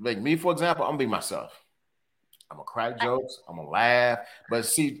 like me, for example, I'm gonna be myself. I'm gonna crack I, jokes. I'm gonna laugh. But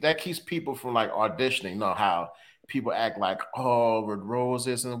see, that keeps people from like auditioning. You know how people act like, oh, with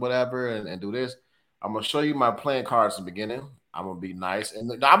roses and whatever, and do this. I'm gonna show you my playing cards in the beginning. I'm gonna be nice,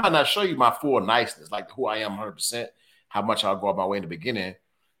 and I might not show you my full niceness, like who I am, 100%, how much I'll go out my way in the beginning,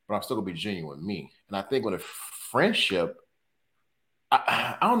 but I'm still gonna be genuine me. And I think with a friendship,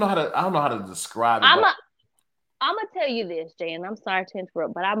 I don't know how to describe it, I'm but a I'm gonna tell you this, Jay, and I'm sorry to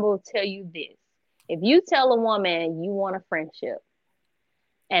interrupt, but I'm gonna tell you this. If you tell a woman you want a friendship,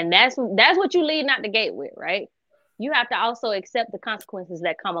 and that's what you lead out the gate with, right? You have to also accept the consequences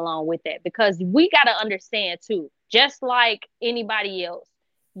that come along with that, because we got to understand too, just like anybody else,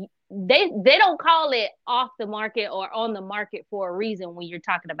 they don't call it off the market or on the market for a reason. When you're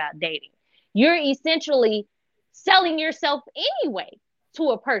talking about dating, you're essentially selling yourself anyway to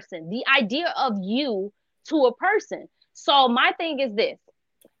a person, the idea of you to a person. So my thing is this: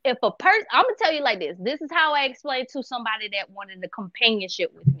 if a person, I'm gonna tell you like this is how I explained to somebody that wanted a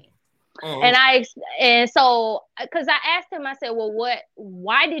companionship with me. Mhm. And so because I asked him, I said, well,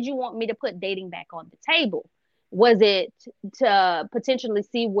 why did you want me to put dating back on the table? Was it to potentially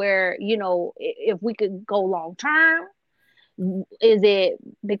see where, if we could go long term? Is it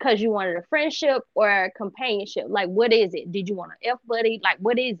because you wanted a friendship or a companionship? Like, what is it? Did you want an F buddy? Like,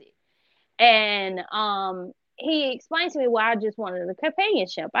 what is it? And he explained to me, well, I just wanted a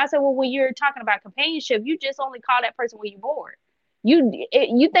companionship. I said, well, when you're talking about companionship, you just only call that person when you're bored.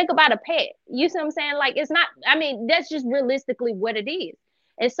 You think about a pet. You see what I'm saying? Like, it's not. I mean, that's just realistically what it is.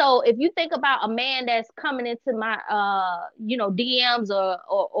 And so, if you think about a man that's coming into my DMs,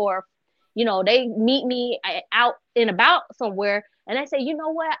 or they meet me out and about somewhere, and they say, you know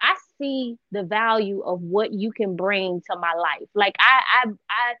what, I see the value of what you can bring to my life. Like, I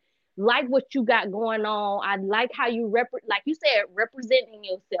like what you got going on. I like how you like you said, representing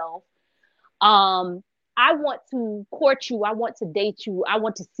yourself. Um, I want to court you. I want to date you. I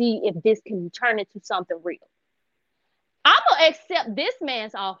want to see if this can turn into something real. I'm gonna accept this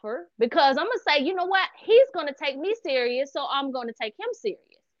man's offer because I'm gonna say, you know what, he's gonna take me serious, so I'm gonna take him serious.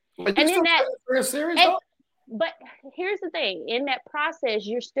 but you And in still that, take it very serious and though. but here's the thing: in that process,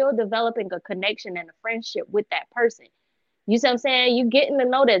 you're still developing a connection and a friendship with that person. You see what I'm saying? You getting to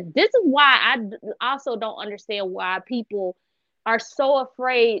know that. This is why I also don't understand why people are so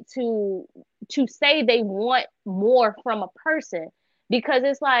afraid to say they want more from a person, because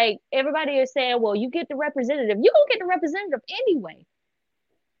it's like everybody is saying, well, you get the representative. You gonna get the representative anyway.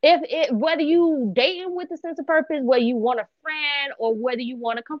 If it Whether you dating with a sense of purpose, whether you want a friend or whether you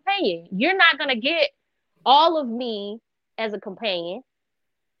want a companion, you're not gonna get all of me as a companion.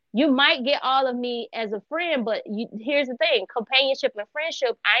 You might get all of me as a friend, but here's the thing: companionship and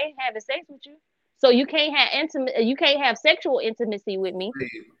friendship. I ain't having sex with you, so you can't have intimate. You can't have sexual intimacy with me.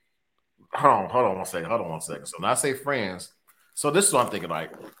 Hold on one second. Hold on one second. So when I say friends, so this is what I'm thinking.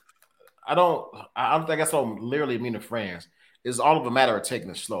 Like, I don't think that's what I'm literally meaning friends. It's all of a matter of taking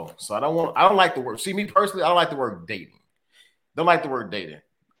it slow. So I don't like the word. See, me personally, I don't like the word dating. Don't like the word dating.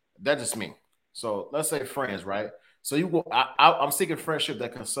 That's just me. So let's say friends, right? So I'm seeking friendship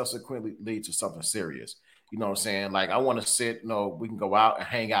that can subsequently lead to something serious. You know what I'm saying? Like I want to sit, we can go out and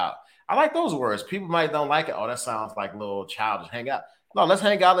hang out. I like those words. People might don't like it. Oh, that sounds like a little childish. Hang out. No, let's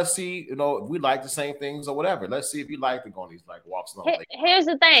hang out. Let's see, if we like the same things or whatever. Let's see if you like to go on these like walks along the lake. Here's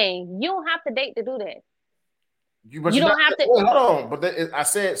the thing: you don't have to date to do that. But You you're not. don't have to. Wait, hold on. But I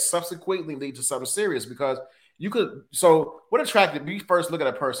said subsequently lead to something serious because you could. So what attracted me first? Look at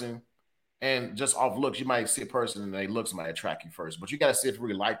a person and just off looks, you might see a person and they looks might attract you first, but you got to see if you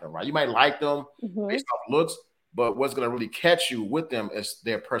really like them, right? You might like them Mhm. based off looks, but what's going to really catch you with them is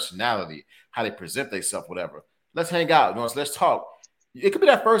their personality, how they present themselves, whatever. let's hang out. You know, let's talk. It could be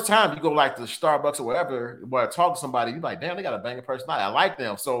that first time you go like to Starbucks or whatever, where I talk to somebody, you're like, damn, they got a banging personality. I like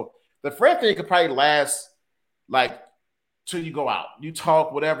them. So the friend thing could probably last like till you go out. You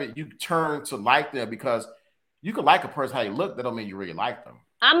talk, whatever, you turn to like them because you can like a person how you look, that don't mean you really like them.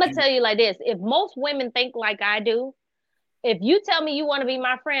 I'm gonna You, tell you like this: if most women think like I do, if you tell me you want to be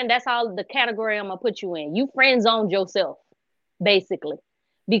my friend, that's all the category I'm gonna put you in. You friend zoned yourself, basically.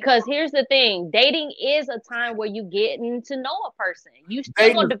 Because here's the thing: dating is a time where you getting to know a person. You still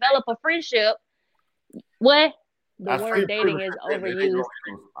dating gonna is develop a friendship. What? The free, word free, dating is overused.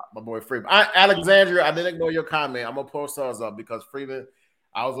 my boy Freeman. Alexandria, I didn't ignore your comment. I'm gonna post those up because Freeman,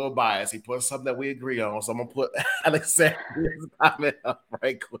 I was a little biased. He put something that we agree on, so I'm gonna put Alexandria's comment up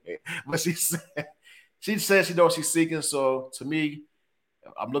right quick. But she said she knows what she's seeking. So to me,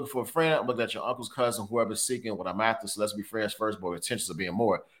 I'm looking for a friend. I'm looking at your uncle's cousin, whoever's seeking what I'm after. So let's be friends first, but with intentions of being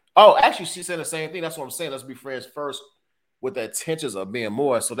more. Oh, actually, she said the same thing. That's what I'm saying. Let's be friends first with the intentions of being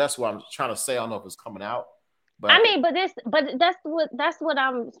more. So that's what I'm trying to say. I don't know if it's coming out, I but mean, but that's what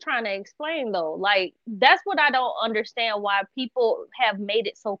I'm trying to explain though. Like that's what I don't understand why people have made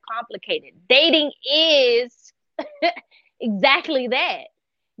it so complicated. Dating is exactly that.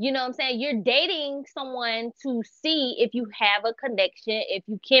 You know what I'm saying? You're dating someone to see if you have a connection, if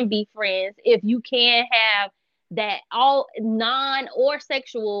you can be friends, if you can have that all non or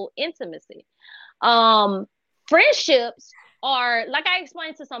sexual intimacy. Um Friendships are like I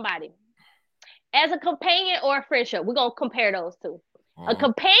explained to somebody as a companion or a friendship. We're gonna compare those two. A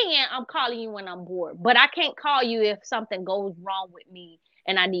companion, I'm calling you when I'm bored, but I can't call you if something goes wrong with me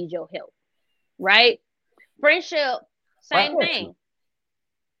and I need your help. Right? Friendship, why same can't you? thing.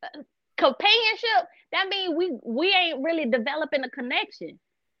 Companionship, that means we ain't really developing a connection.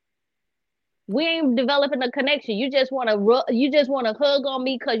 We ain't developing a connection. You just want to hug on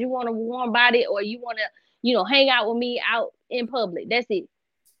me because you want a warm body, or you want to hang out with me out in public. That's it.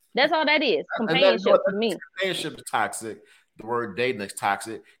 That's all that is. And that, you know what, Companionship for me. companionship is toxic. The word dating is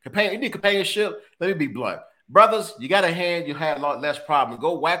toxic. You need companionship. Let me be blunt. Brothers, you got a hand, you had a lot less problem.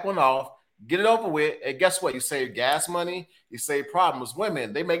 Go whack one off, get it over with, and guess what? You save gas money, you save problems.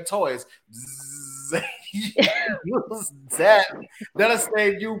 Women, they make toys. Use that. That'll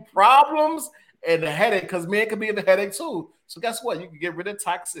save you problems and the headache, because men can be in the headache too. So guess what? You can get rid of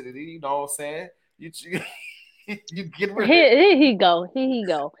toxicity. You know what I'm saying? You you get rid of Here he go. Here he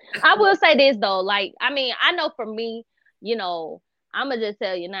go. I will say this though. Like, I mean, I know for me, you know, I'm gonna just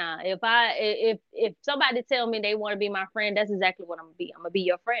tell you now. If somebody tell me they want to be my friend, that's exactly what I'm gonna be. I'm gonna be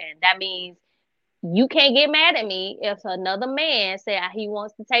your friend. That means you can't get mad at me if another man say he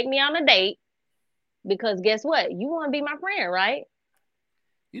wants to take me on a date, because guess what? You want to be my friend, right?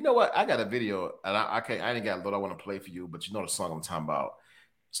 You know what? I got a video, and I can't. I ain't got what I want to play for you, but you know the song I'm talking about.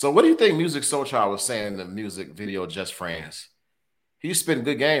 So, what do you think Music Soul Child was saying in the music video "Just Friends"? He spit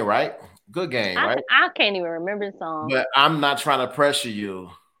good game, right? Good game, right? I can't even remember the song. But I'm not trying to pressure you.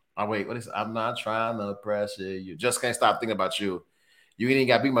 Oh wait, what is? I'm not trying to pressure you. Just can't stop thinking about you. You ain't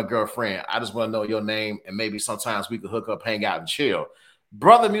got to be my girlfriend. I just want to know your name, and maybe sometimes we could hook up, hang out, and chill.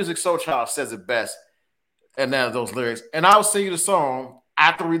 Brother Music Soul Child says it best, and now those lyrics. And I'll sing you the song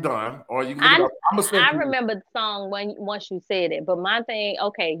after we're done, or you can look it I up. I'm gonna sing I it to you. remember the song when once you said it, but my thing,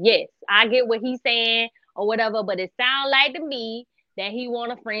 okay, yes, I get what he's saying or whatever, but it sounds like to me that he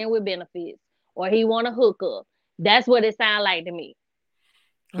want a friend with benefits or he want a hookup. That's what it sounds like to me.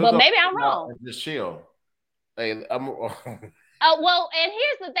 Hook But up maybe I'm now wrong. and just chill. Hey, I'm. Well, and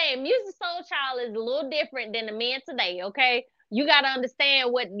here's the thing: Music Soul Child is a little different than the men today. Okay, you got to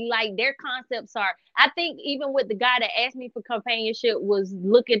understand what like their concepts are. I think even with the guy that asked me for companionship was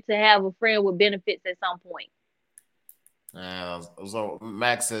looking to have a friend with benefits at some point. So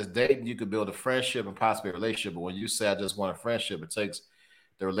Max says dating you could build a friendship and possibly a relationship, but when you say I just want a friendship, it takes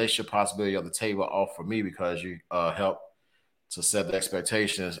the relationship possibility on the table off for me because you help to set the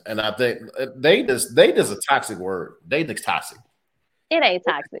expectations. And I think they just a toxic word. Dating is toxic. It ain't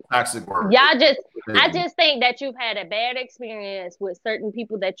toxic. Toxic word. Y'all just I just think that you've had a bad experience with certain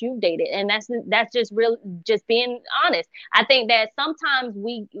people that you've dated, and that's just real, just being honest. I think that sometimes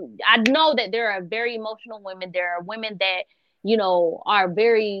I know that there are very emotional women. There are women that are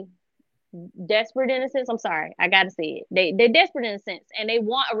very desperate in a sense. I'm sorry, I gotta say it. They're desperate in a sense, and they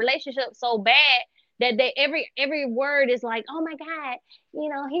want a relationship so bad that they every word is like, oh my god, he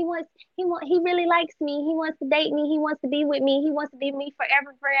really likes me. He wants to date me. He wants to be with me. He wants to be with me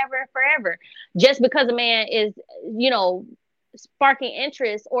forever, forever, forever. Just because a man is you know sparking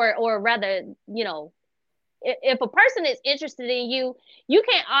interest, or rather, if a person is interested in you, you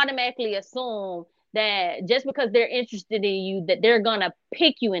can't automatically assume that just because they're interested in you that they're gonna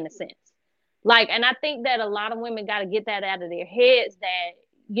pick you in a sense. Like, and I think that a lot of women got to get that out of their heads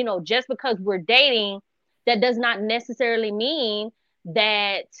that, just because we're dating, that does not necessarily mean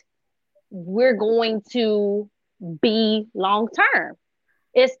that we're going to be long term.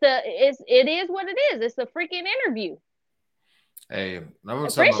 It is what it is. It's a freaking interview. Hey, I'm gonna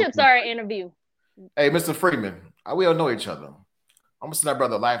tell my Friendships are an interview. hey, Mr. Freeman, we all know each other. I'm gonna send that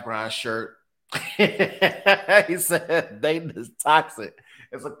brother a life grind shirt. He said dating is toxic.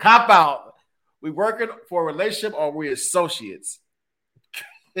 It's a cop out. We working for a relationship or we associates?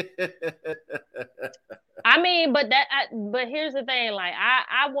 I mean, but here's the thing. Like,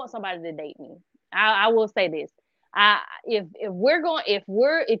 I want somebody to date me. I will say this. If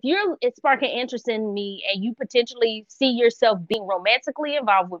you're it's sparking interest in me and you potentially see yourself being romantically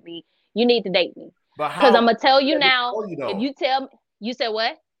involved with me, you need to date me. But Because I'm how gonna tell you get to now. know you If though? you tell me, you said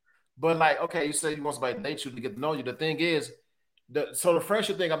what? But like, okay, you say you want somebody to date you to get to know you. The thing is, the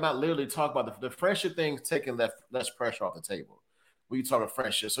friendship thing. I'm not literally talking about the friendship thing. Taking less pressure off the table. When you talk about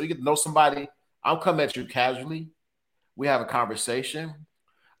friendship, so you get to know somebody. I'm coming at you casually. We have a conversation.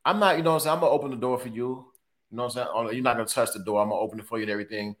 I'm not, you know what I'm saying? I'm gonna open the door for you. You know what I'm saying? You're not gonna touch the door. I'm gonna open it for you and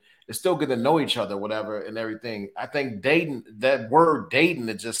everything. It's still good to know each other, whatever, and everything. I think dating, that word dating,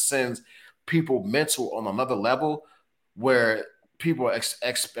 it just sends people mental on another level where people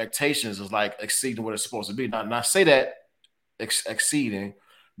expectations is like exceeding what it's supposed to be. Not say that exceeding,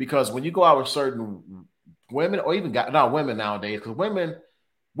 because when you go out with certain women or even got not women nowadays, because women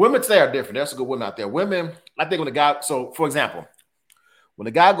today are different. That's a good women out there. Women, I think when a guy, so for example, when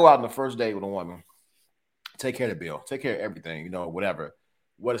a guy go out on the first date with a woman, take care of the bill, take care of everything, whatever.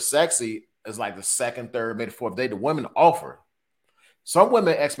 What is sexy is like the second, third, maybe fourth date. The women offer. Some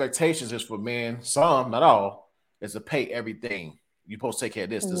women expectations is for men, some, not all, is to pay everything. You're supposed to take care of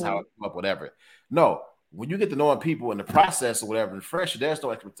this. This is how Mm-hmm. it come up, whatever. No, when you get to knowing people in the process or whatever, in friendship, there's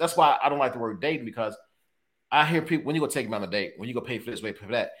no. That's why I don't like the word dating, because I hear people when you go take them on a date, when you go pay for this, pay for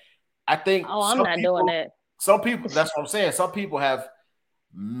that. I think Oh, I'm not doing that. some people. That's what I'm saying. Some people have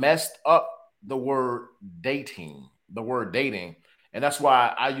messed up the word the word dating, and that's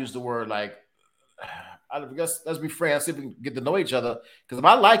why I use the word like. I guess let's be friends, see if we can get to know each other. Because if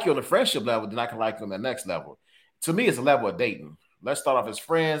I like you on the friendship level, then I can like you on the next level. To me, it's a level of dating. Let's start off as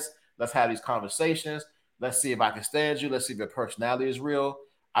friends. Let's have these conversations. Let's see if I can stand you. Let's see if your personality is real.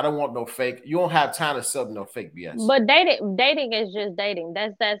 I don't want no fake. You don't have time to sell no fake BS. But dating is just dating.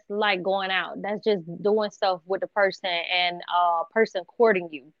 That's like going out. That's just doing stuff with the person and person courting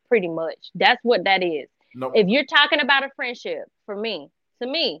you, pretty much. That's what that is. No, If you're talking about a friendship, for me, to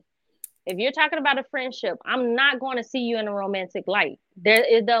me, if you're talking about a friendship, I'm not going to see you in a romantic light.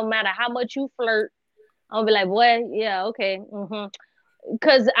 It don't matter how much you flirt. I'll be like, boy, yeah, okay,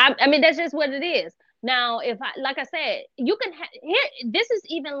 because I mean that's just what it is. Now, if I like I said, you can here. This is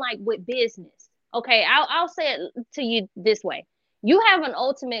even like with business. Okay, I'll say it to you this way: you have an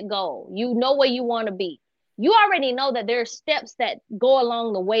ultimate goal. You know where you want to be. You already know that there are steps that go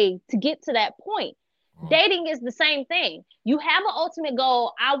along the way to get to that point. Dating is the same thing. You have an ultimate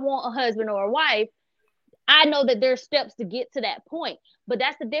goal. I want a husband or a wife. I know that there's steps to get to that point, but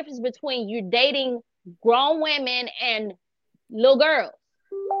that's the difference between you dating grown women and little girls.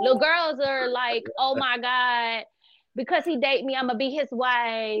 Little girls are like, oh my God, because he date me, I'm gonna be his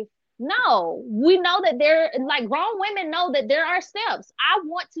wife. No, we know that there, like grown women know that there are steps. I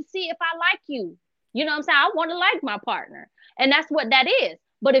want to see if I like you. You know what I'm saying? I want to like my partner. And that's what that is.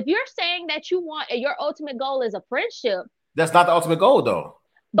 But if you're saying that you want your ultimate goal is a friendship, that's not the ultimate goal, though.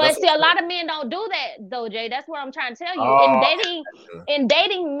 but That's see, a lot of men don't do that though, Jay. That's what I'm trying to tell you. oh, In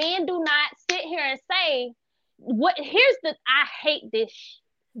dating, men do not sit here and say, "What?" Here's the. I hate this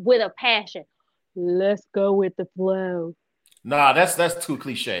with a passion. Let's go with the flow. nah, that's too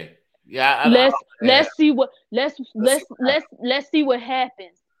cliche. Yeah, yeah. Let's see what Let's see what happens. let's see what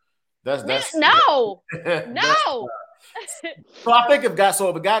happens. That's No, that's no. so I think if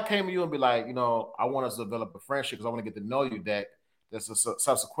a guy came to you and be like, I want us to develop a friendship because I want to get to know you, that's a,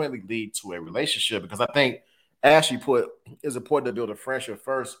 subsequently lead to a relationship. Because I think, as you put, it's important to build a friendship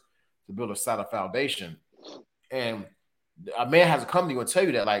first to build a solid foundation. And a man has to come to you and tell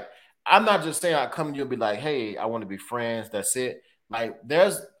you that. Like, I'm not just saying I come to you and be like, hey, I want to be friends. That's it. Like,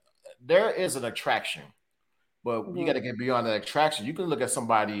 there is an attraction, but you got Mhm, to get beyond that attraction. You can look at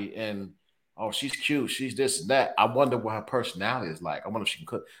somebody and, oh, she's cute, she's this and that. I wonder what her personality is like. I wonder if she can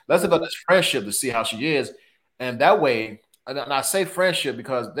cook. Let's develop mhm, this friendship to see how she is, and that way. And I say friendship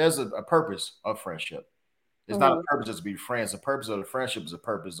because there's a purpose of friendship. It's not a mhm. purpose just to be friends. The purpose of the friendship is a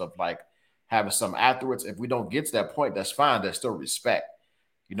purpose of like having some afterwards. If we don't get to that point, that's fine. There's still respect.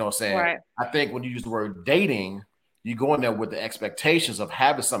 You know what I'm saying? Right. I think when you use the word dating, you go in there with the expectations of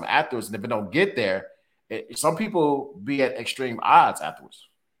having something afterwards, and if it don't get there, some people be at extreme odds afterwards.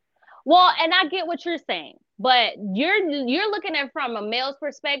 Well, and I get what you're saying, but you're looking at it from a male's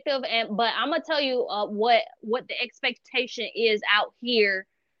perspective, and but I'm gonna tell you what the expectation is out here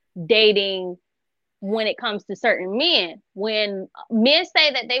dating when it comes to certain men. When men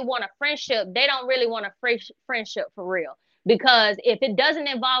say that they want a friendship, they don't really want a friendship for real. Because if it doesn't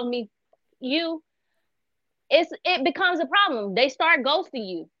involve me, you, it becomes a problem. They start ghosting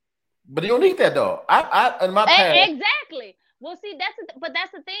you. But you don't need that though. I in my past. Exactly. Well, see, but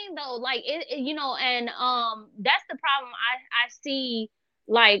that's the thing though. Like and that's the problem I see.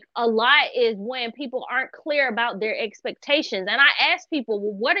 Like a lot is when people aren't clear about their expectations, and I ask people,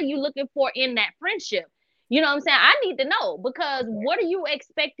 well, what are you looking for in that friendship? You know what I'm saying? I need to know, because what are you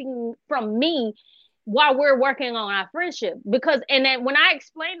expecting from me while we're working on our friendship? Because, and then when I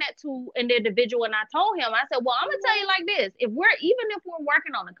explained that to an individual and I told him, I said, well, I'm gonna tell you like this: even if we're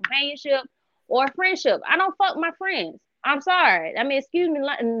working on a companionship or a friendship, I don't fuck my friends. I'm sorry. I mean, excuse me,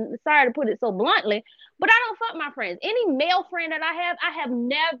 sorry to put it so bluntly, but I don't fuck my friends. Any male friend that I have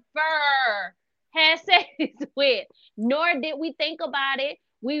never had sex with, nor did we think about it.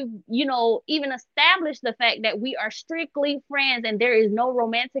 We've, even established the fact that we are strictly friends and there is no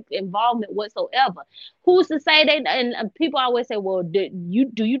romantic involvement whatsoever. Who's to say they, and people always say, well, do you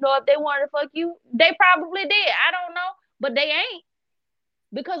know if they wanted to fuck you? They probably did. I don't know, but they ain't,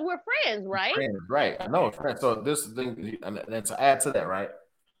 because we're friends, right? Friends, right. I know, friends. So this is the thing, and to add to that, right?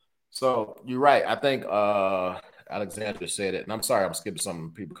 So you're right. I think Alexandra said it, and I'm sorry, I'm skipping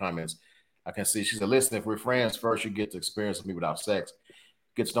some people comments. I can see she said, "Listen, if we're friends, first you get to experience me without sex,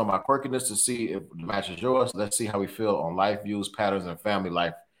 get to know my quirkiness to see if it matches yours. Let's see how we feel on life views, patterns, and family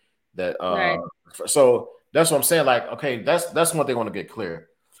life." That Right. so that's what I'm saying. Like, okay, that's one thing I want to get clear.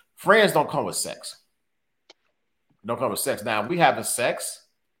 Friends don't come with sex. Don't come with sex. Now, if we having sex,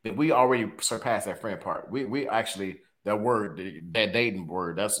 then we already surpassed that friend part. We actually, that word, that dating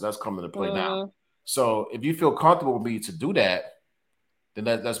word, that's coming to play now. Mm-hmm. So if you feel comfortable with me to do that, then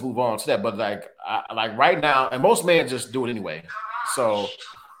let's move on to that. But like right now, and most men just do it anyway. So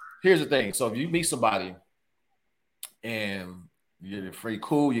here's the thing. So if you meet somebody and you're free,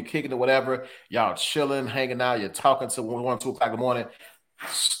 cool, you're kicking it, whatever, y'all chilling, hanging out, you're talking to 1, 2 o'clock in the morning,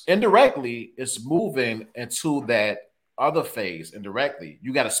 indirectly it's moving into that other phase. Indirectly,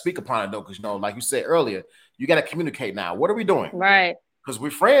 you got to speak upon it though, because like you said earlier, you got to communicate now. What are we doing? Right. Because we're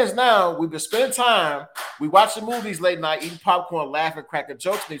friends now. We've been spending time. We watching movies late night, eating popcorn, laughing, cracking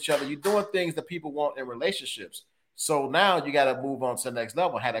jokes with each other. You're doing things that people want in relationships. So now you got to move on to the next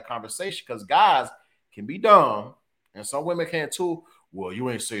level, have that conversation, because guys can be dumb and some women can too. Well, you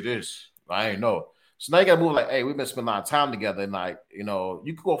ain't say this. I ain't know. So now you got to move like, hey, we've been spending a lot of time together, and like, you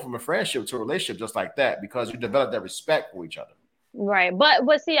can go from a friendship to a relationship just like that, because you develop that respect for each other. Right. But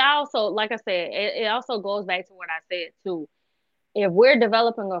see, I also, like I said, it also goes back to what I said too. If we're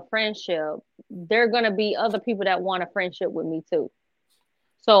developing a friendship, there are gonna be other people that want a friendship with me too.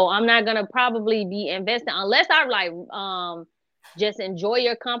 So I'm not gonna probably be investing unless I like just enjoy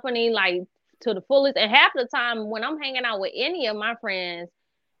your company like to the fullest. And half the time when I'm hanging out with any of my friends,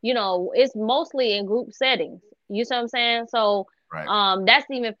 it's mostly in group settings. You see what I'm saying? So Right. that's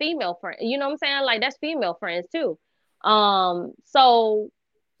even female friends. You know what I'm saying? Like that's female friends too. So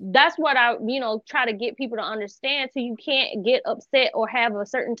that's what I, try to get people to understand. So you can't get upset or have a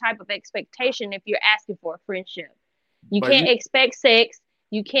certain type of expectation if you're asking for a friendship. You But can't expect sex.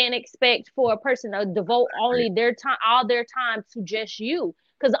 You can't expect for a person to devote only their time, all their time to just you.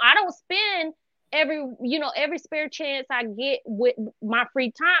 Because I don't spend every spare chance I get with my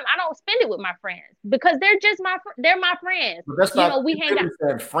free time. I don't spend it with my friends because they're my friends. But that's not We hang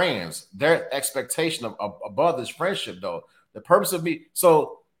out. friends. Their expectation of above this friendship, though. The purpose of me.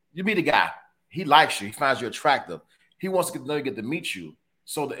 So you meet a guy. He likes you. He finds you attractive. He wants to get to meet you.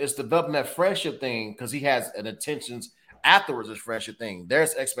 So it's developing that friendship thing because he has an intentions afterwards. This friendship thing.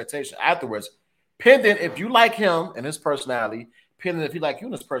 There's expectation afterwards, pending if you like him and his personality, pending if you like you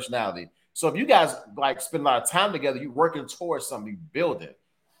and his personality. So if you guys like spend a lot of time together, you're working towards something, you build it.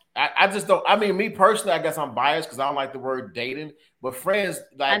 I just don't. I mean, me personally, I guess I'm biased because I don't like the word dating. But friends,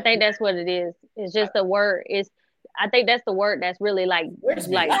 like I think that's what it is. It's just the word. I think that's the word that's really like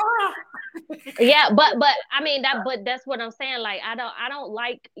yeah, but I mean but that's what I'm saying. Like I don't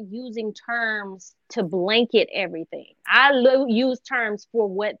like using terms to blanket everything. I use terms for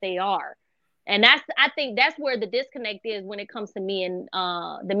what they are. And I think that's where the disconnect is when it comes to me and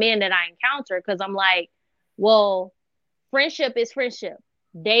the men that I encounter, because I'm like, well, friendship is friendship.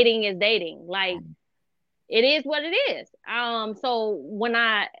 Dating is dating. Like it is what it is. So when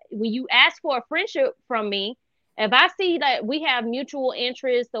you ask for a friendship from me If I see that we have mutual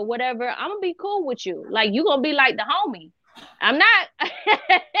interests or whatever, I'm gonna be cool with you. Like you gonna be like the homie. I'm not I'm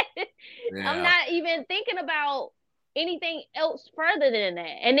Yeah. not even thinking about anything else further than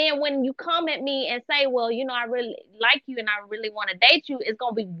that. And then when you come at me and say, well, I really like you and I really want to date you, it's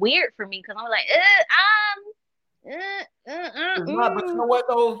gonna be weird for me because I'm like, It's not, but you know what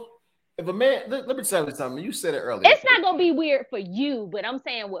though? If a man, let me tell you something. You said it earlier. it's not gonna be weird for you, but I'm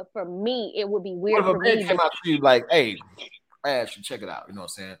saying what for me, it would be What weird if a for man me came to. out to you like, hey, Ash, check it out. You know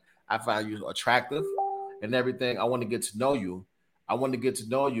what I'm saying? I find you attractive and everything. I want to get to know you. I want to get to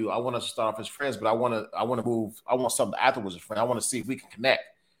know you. I want us to start off as friends, but I want to move. I want something afterwards as friends. I want to see if we can connect.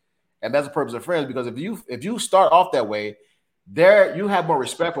 And that's the purpose of friends because if you start off that way, there you have more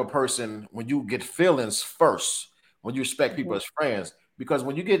respect for a person when you get feelings first, when you respect people Mhm. as friends. Because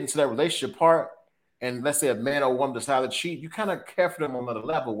when you get into that relationship part, and let's say a man or woman decide to cheat, you kind of care for them on another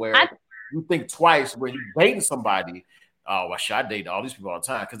level I where you think twice when you're dating somebody. Oh, well, should I date all these people all the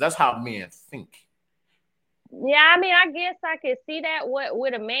time? Because that's how men think. Yeah, I mean, I guess I could see that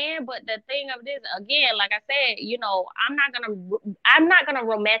with a man, but the thing of this, again, like I said, I'm not gonna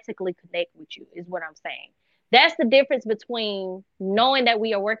romantically connect with you, is what I'm saying. That's the difference between knowing that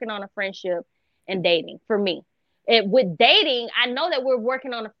we are working on a friendship and dating. For me, with dating, I know that we're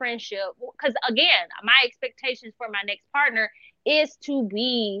working on a friendship because, again, my expectations for my next partner is to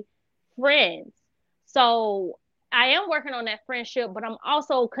be friends. So I am working on that friendship, but I'm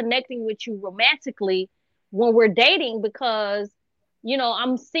also connecting with you romantically when we're dating because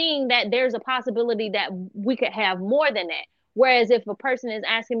I'm seeing that there's a possibility that we could have more than that. Whereas if a person is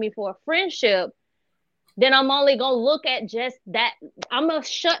asking me for a friendship, then I'm only gonna look at just that. I'm gonna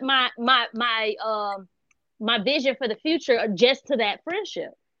shut my vision for the future just to that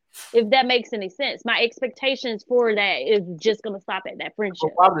friendship. If that makes any sense, my expectations for that is just gonna stop at that But friendship.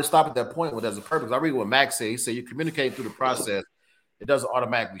 why would it stop at that point when there's a purpose? I read what Max said. He said you communicate through the process, it doesn't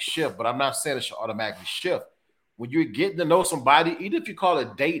automatically shift. But I'm not saying it should automatically shift. When you're getting to know somebody, even if you call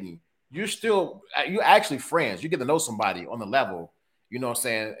it dating, you're actually friends. You get to know somebody on the level, you know what I'm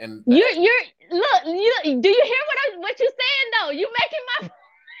saying? And You're look. Do you hear what you're saying though? You making my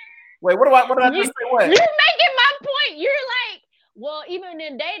wait, what did I just say? you're What? making my point. You're like, well, even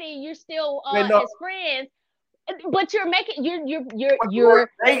in dating, you're still Wait, no, as friends, but you're making you're but the word you're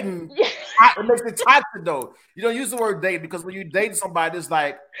dating, it makes it toxic though. You don't use the word date because when you date somebody, it's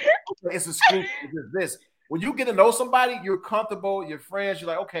like okay, it's exclusive. It's this. When you get to know somebody, you're comfortable, you're friends. You're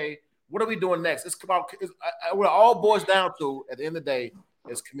like, okay, what are we doing next? It's about what it all boils down to at the end of the day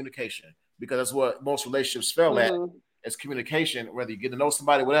is communication because that's what most relationships fail at. Mhm. It's communication. Whether you get to know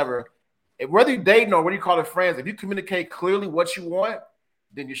somebody, whatever, whether you dating or whether you call it friends, if you communicate clearly what you want,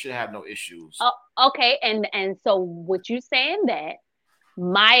 then you should have no issues. Oh, okay, and so what you saying that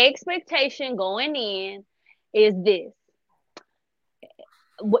my expectation going in is this: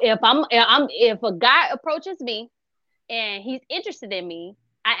 if a guy approaches me and he's interested in me,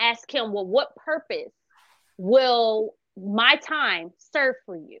 I ask him, well, what purpose will my time serve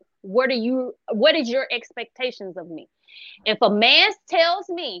for you? What is your expectations of me? If a man tells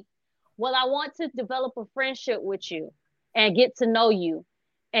me, well, I want to develop a friendship with you and get to know you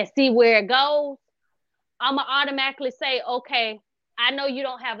and see where it goes, I'm gonna automatically say, okay, I know you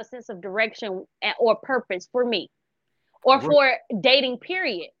don't have a sense of direction or purpose for me or for dating,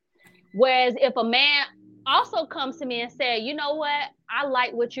 period. Whereas if a man also comes to me and said, you know what, I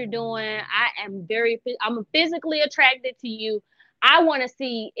like what you're doing. I'm physically attracted to you. I want to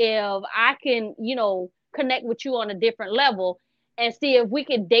see if I can, connect with you on a different level and see if we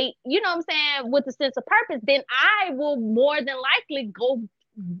can date, you know what I'm saying, with a sense of purpose, then I will more than likely go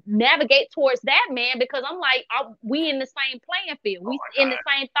navigate towards that man because I'm like, we in the same playing field. Oh We my in the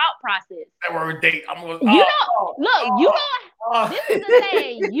god, same thought process. that word date. I'm gonna. You don't look, you don't Oh. this is the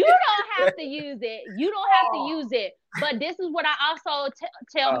thing. You don't have to use it. You don't have to use it. But this is what I also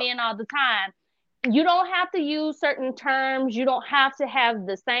tell men all the time. You don't have to use certain terms. You don't have to have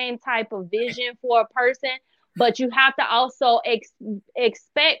the same type of vision for a person, but you have to also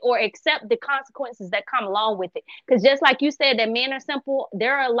expect or accept the consequences that come along with it. Because just like you said, that men are simple,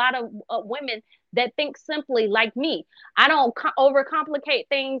 there are a lot of women that think simply like me. I don't overcomplicate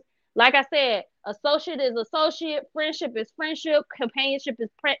things. Like I said, associate is associate, friendship is friendship, companionship is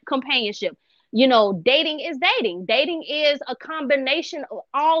companionship. Dating is dating. Dating is a combination of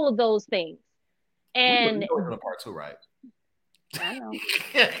all of those things. You And know we're doing part two, right? I know.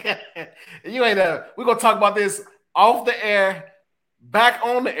 You ain't we're gonna talk about this off the air, back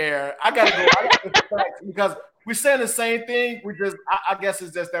on the air. I gotta go. I gotta get back because we're saying the same thing. We just I guess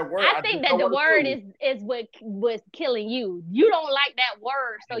it's just that word. I I think just that don't the want to word say is what was killing you. You don't like that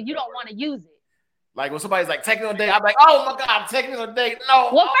word, so it. you don't want to use it. Like when somebody's like, take me on a date, I'm like, oh my God, I'm taking me on a date. No.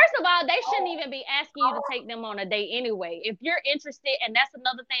 Well, first of all, they shouldn't even be asking you to take them on a date anyway. If you're interested, and that's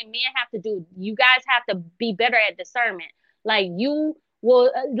another thing men have to do, you guys have to be better at discernment. Like you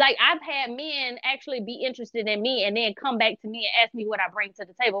will, like I've had men actually be interested in me and then come back to me and ask me what I bring to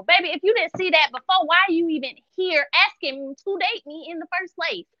the table. Baby, if you didn't see that before, why are you even here asking to date me in the first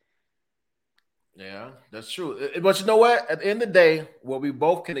place? Yeah, that's true. But you know what? At the end of the day, what we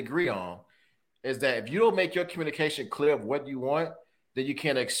both can agree on is that if you don't make your communication clear of what you want, then you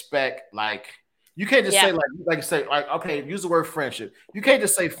can't expect like you can't just say like you say like okay, use the word friendship. You can't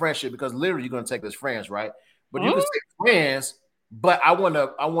just say friendship because literally you're gonna take this friends, right? But you can say friends, but I want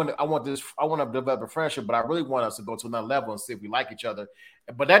to develop a friendship, but I really want us to go to another level and see if we like each other.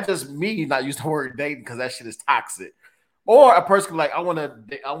 But that just me not use the word dating because that shit is toxic. Or a person like I want to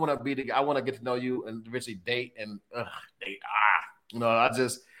get to know you and eventually date and date. I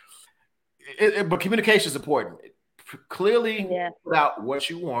just but communication is important. Clearly put out what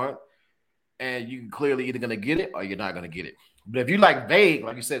you want, and you clearly either gonna get it or you're not gonna get it. But if you like vague,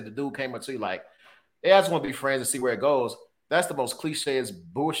 like you said, the dude came up to you like, "Hey, I just want to be friends and see where it goes." That's the most cliched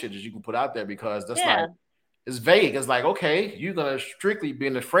bullshit that you can put out there because that's like it's vague. It's like okay, you're gonna strictly be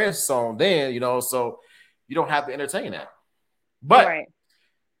in the friend zone, then so you don't have to entertain that. But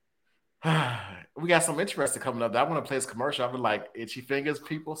we got some interesting coming up. I want to play this commercial. I've been like itchy fingers,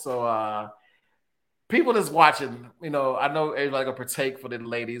 people. So people that's watching, I know everybody gonna partake for the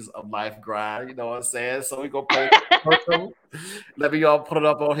ladies of life grind. You know what I'm saying? So we gonna play commercial. Let me y'all put it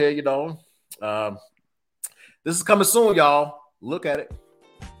up on here. This is coming soon, y'all. Look at it.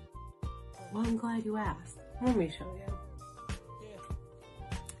 Well, I'm glad you asked. Let me show you.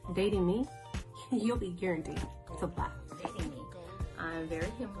 Dating me, you'll be guaranteed to laugh. Dating me, I'm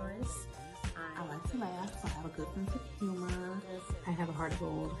very humorous. I like to laugh, so I have a good sense of humor. I have a heart of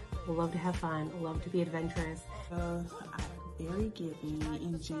gold. I love to have fun. I love to be adventurous. I'm very giving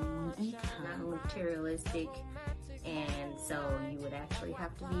and genuine and kind. Not materialistic, and so you would actually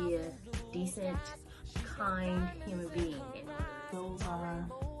have to be a decent, kind human being. Those are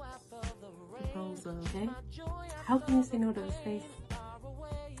the pros of okay. How can you say no to the space?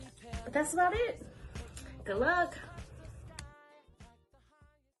 But that's about it. Good luck.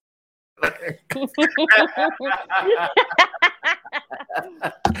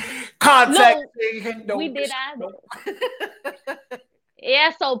 Contact no, we did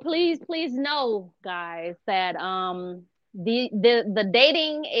yeah, so please know, guys, that the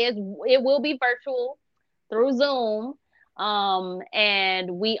dating it will be virtual through Zoom,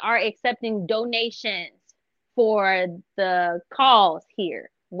 and we are accepting donations for the cause here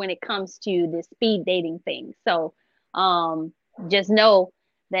when it comes to the speed dating thing. So just know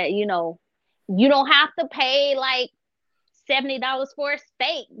that you don't have to pay like $70 for a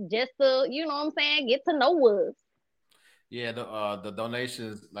steak just to get to know us. Yeah, the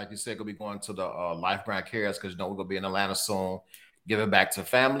donations, like you said, gonna be going to the Life Brand Cares because we're gonna be in Atlanta soon, giving back to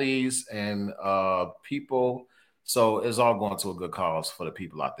families and people. So it's all going to a good cause for the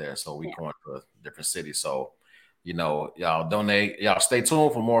people out there. So we going to different cities. So y'all donate. Y'all stay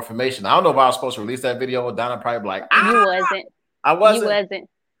tuned for more information. I don't know if I was supposed to release that video. Donna probably like, you wasn't. I wasn't. You wasn't.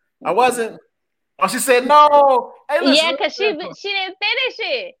 I wasn't. Oh, she said no. Hey, listen, yeah, because she didn't finish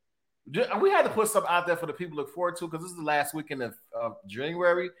it. We had to put something out there for the people to look forward to because this is the last weekend of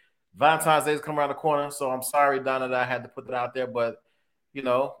January. Valentine's Day is coming around the corner, so I'm sorry, Donna, that I had to put that out there. But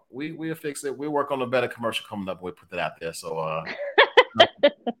we'll fix it. We'll work on a better commercial coming up. We'll put that out there. So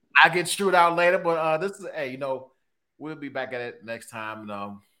I get screwed out later, but this is we'll be back at it next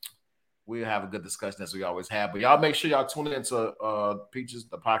time. We'll have a good discussion as we always have. But y'all make sure y'all tune into Peaches,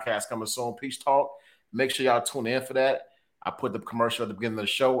 the podcast coming soon, Peach Talk. Make sure y'all tune in for that. I put the commercial at the beginning of the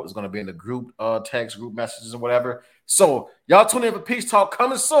show. It's going to be in the group text, group messages, and whatever. So y'all tune in for Peach Talk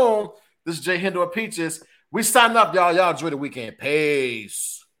coming soon. This is Hendo Peaches. We signing up, y'all. Y'all enjoy the weekend.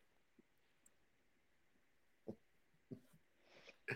 Peace.